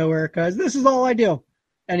basically nowhere because this is all I do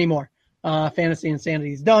anymore. Fantasy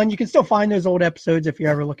Insanity is done. You can still find those old episodes if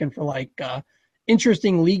you're ever looking for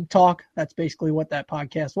interesting league talk. That's basically what that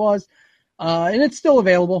podcast was. And it's still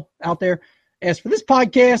available out there. As for this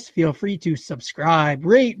podcast, feel free to subscribe,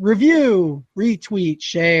 rate, review, retweet,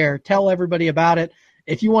 share, tell everybody about it.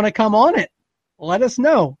 If you want to come on it, let us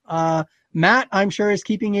know. Matt, I'm sure, is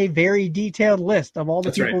keeping a very detailed list of all the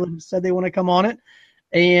That's people right. that said they want to come on it.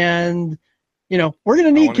 And, we're going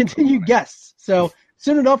to need wanna come continued on it. guests. So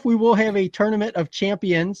soon enough, we will have a tournament of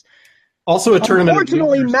champions. Also, a tournament.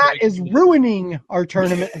 Unfortunately, Matt is ruining our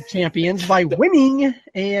tournament of champions by winning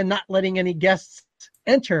and not letting any guests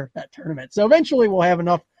enter that tournament. So eventually, we'll have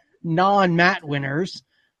enough non-Matt winners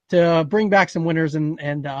to bring back some winners and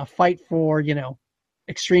fight for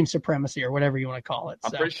extreme supremacy or whatever you want to call it.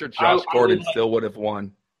 I'm pretty sure Josh Gordon still would have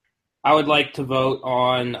won. I would like to vote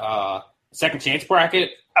on second chance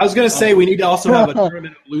bracket. I was going to say we need to also have a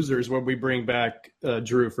tournament of losers where we bring back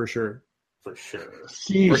Drew for sure. For sure.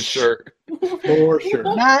 For sure. For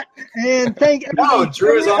sure. Matt, and thank everybody.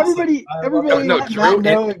 Drew is awesome. Everybody let Drew Matt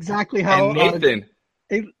know exactly how. And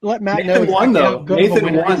Nathan. Let Matt Nathan know won, exactly though. how good Nathan of a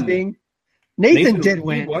winner won. he's being. Nathan did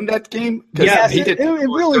win. He won that game? Yes, he it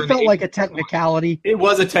really felt like a technicality. It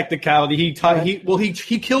was a technicality. He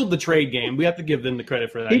killed the trade game. We have to give them the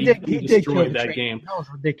credit for that. He did kill destroyed the that trade. game. That was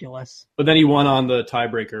ridiculous. But then he won on the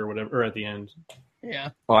tiebreaker or whatever, or at the end. Yeah.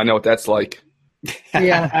 Oh, I know what that's like.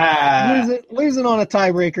 Yeah. Losing on a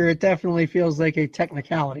tiebreaker, it definitely feels like a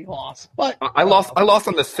technicality loss. But I lost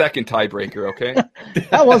on the second tiebreaker, okay?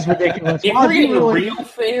 that was ridiculous. If we're getting real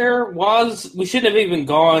fair, we shouldn't have even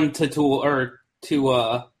gone to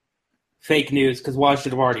fake news because WAZ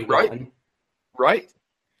should have already won. Right?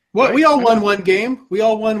 What? We all won one game. We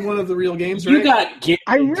all won one of the real games, right? You got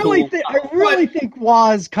I really think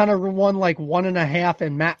WAZ kind of won like 1.5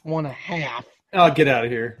 and Matt won 1/2. Oh, get out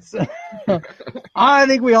of here. So, I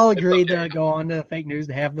think we all agreed to go on to fake news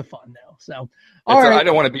to have the fun now. So, all right. I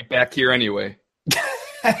don't want to be back here anyway.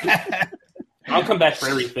 I'll come back for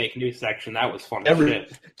every fake news section. That was fun as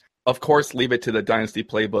shit. Of course, leave it to the Dynasty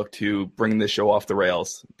Playbook to bring this show off the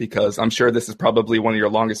rails because I'm sure this is probably one of your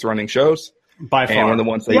longest running shows. By far. And one of the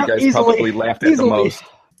ones that you guys probably laughed at the most.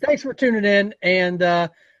 Thanks for tuning in. And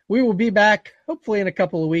we will be back hopefully in a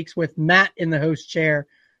couple of weeks with Matt in the host chair.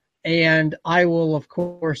 And I will, of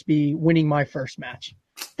course, be winning my first match.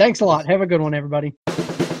 Thanks a lot. Have a good one, everybody.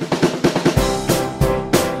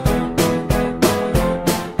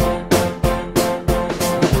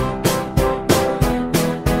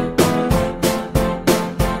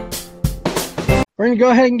 We're going to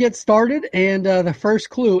go ahead and get started. And the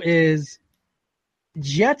first clue is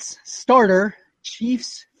Jets starter,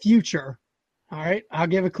 Chiefs future. All right, I'll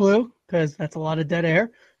give a clue because that's a lot of dead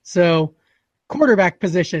air. So, quarterback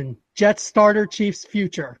position, Jets starter, Chiefs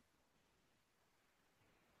future.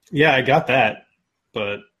 Yeah, I got that,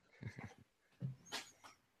 but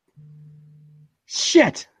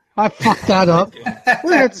shit, I fucked that up.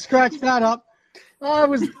 We're gonna have to scratch that up. That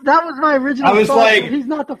was my original. I was thought. like, He's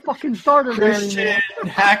not the fucking starter Christian there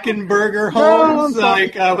Hackenberger Holmes. No,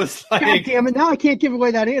 I was like, God damn it! Now I can't give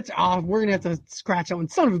away that answer. Oh, we're gonna have to scratch that one.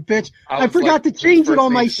 Son of a bitch! I forgot to change it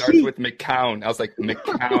on my sheet. With McCown, I was like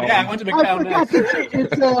McCown. Yeah, I went to McCown. I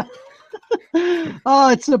forgot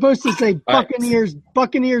it's supposed to say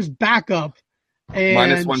Buccaneers backup. And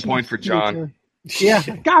minus 1 point for John. Yeah,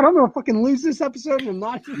 God, I'm gonna fucking lose this episode. I'm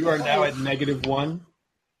not. You are now at -1.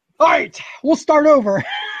 All right, we'll start over.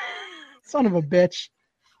 Son of a bitch.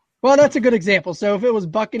 Well, that's a good example. So if it was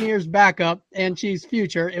Buccaneers backup and Chiefs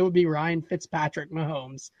future, it would be Ryan Fitzpatrick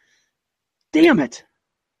Mahomes. Damn it.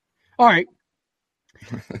 All right.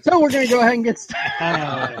 So we're going to go ahead and get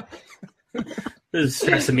started. This is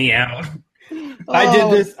stressing me out. I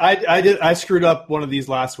did this. I screwed up one of these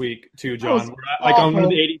last week too, John. Like on one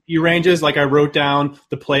of the ADP ranges, like I wrote down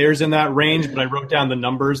the players in that range, but I wrote down the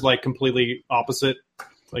numbers like completely opposite.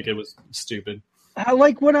 Like it was stupid. I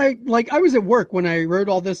was at work when I wrote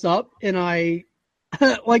all this up, and I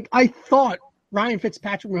thought Ryan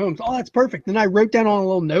Fitzpatrick Mahomes. Oh, that's perfect. Then I wrote down on a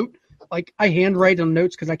little note. Like I handwrite on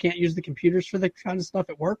notes because I can't use the computers for the kind of stuff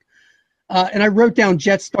at work. And I wrote down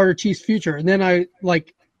Jets starter, Chiefs future. And then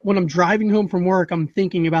when I'm driving home from work, I'm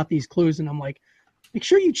thinking about these clues, and I'm like, make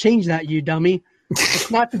sure you change that, you dummy. It's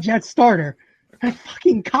not the Jets starter. I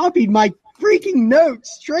fucking copied my freaking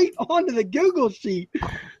notes straight onto the Google sheet,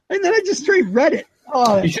 and then I just straight read it.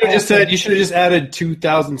 Oh, you should have just added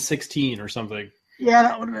 2016 or something. Yeah,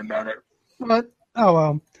 that would have been better. But oh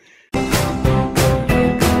well.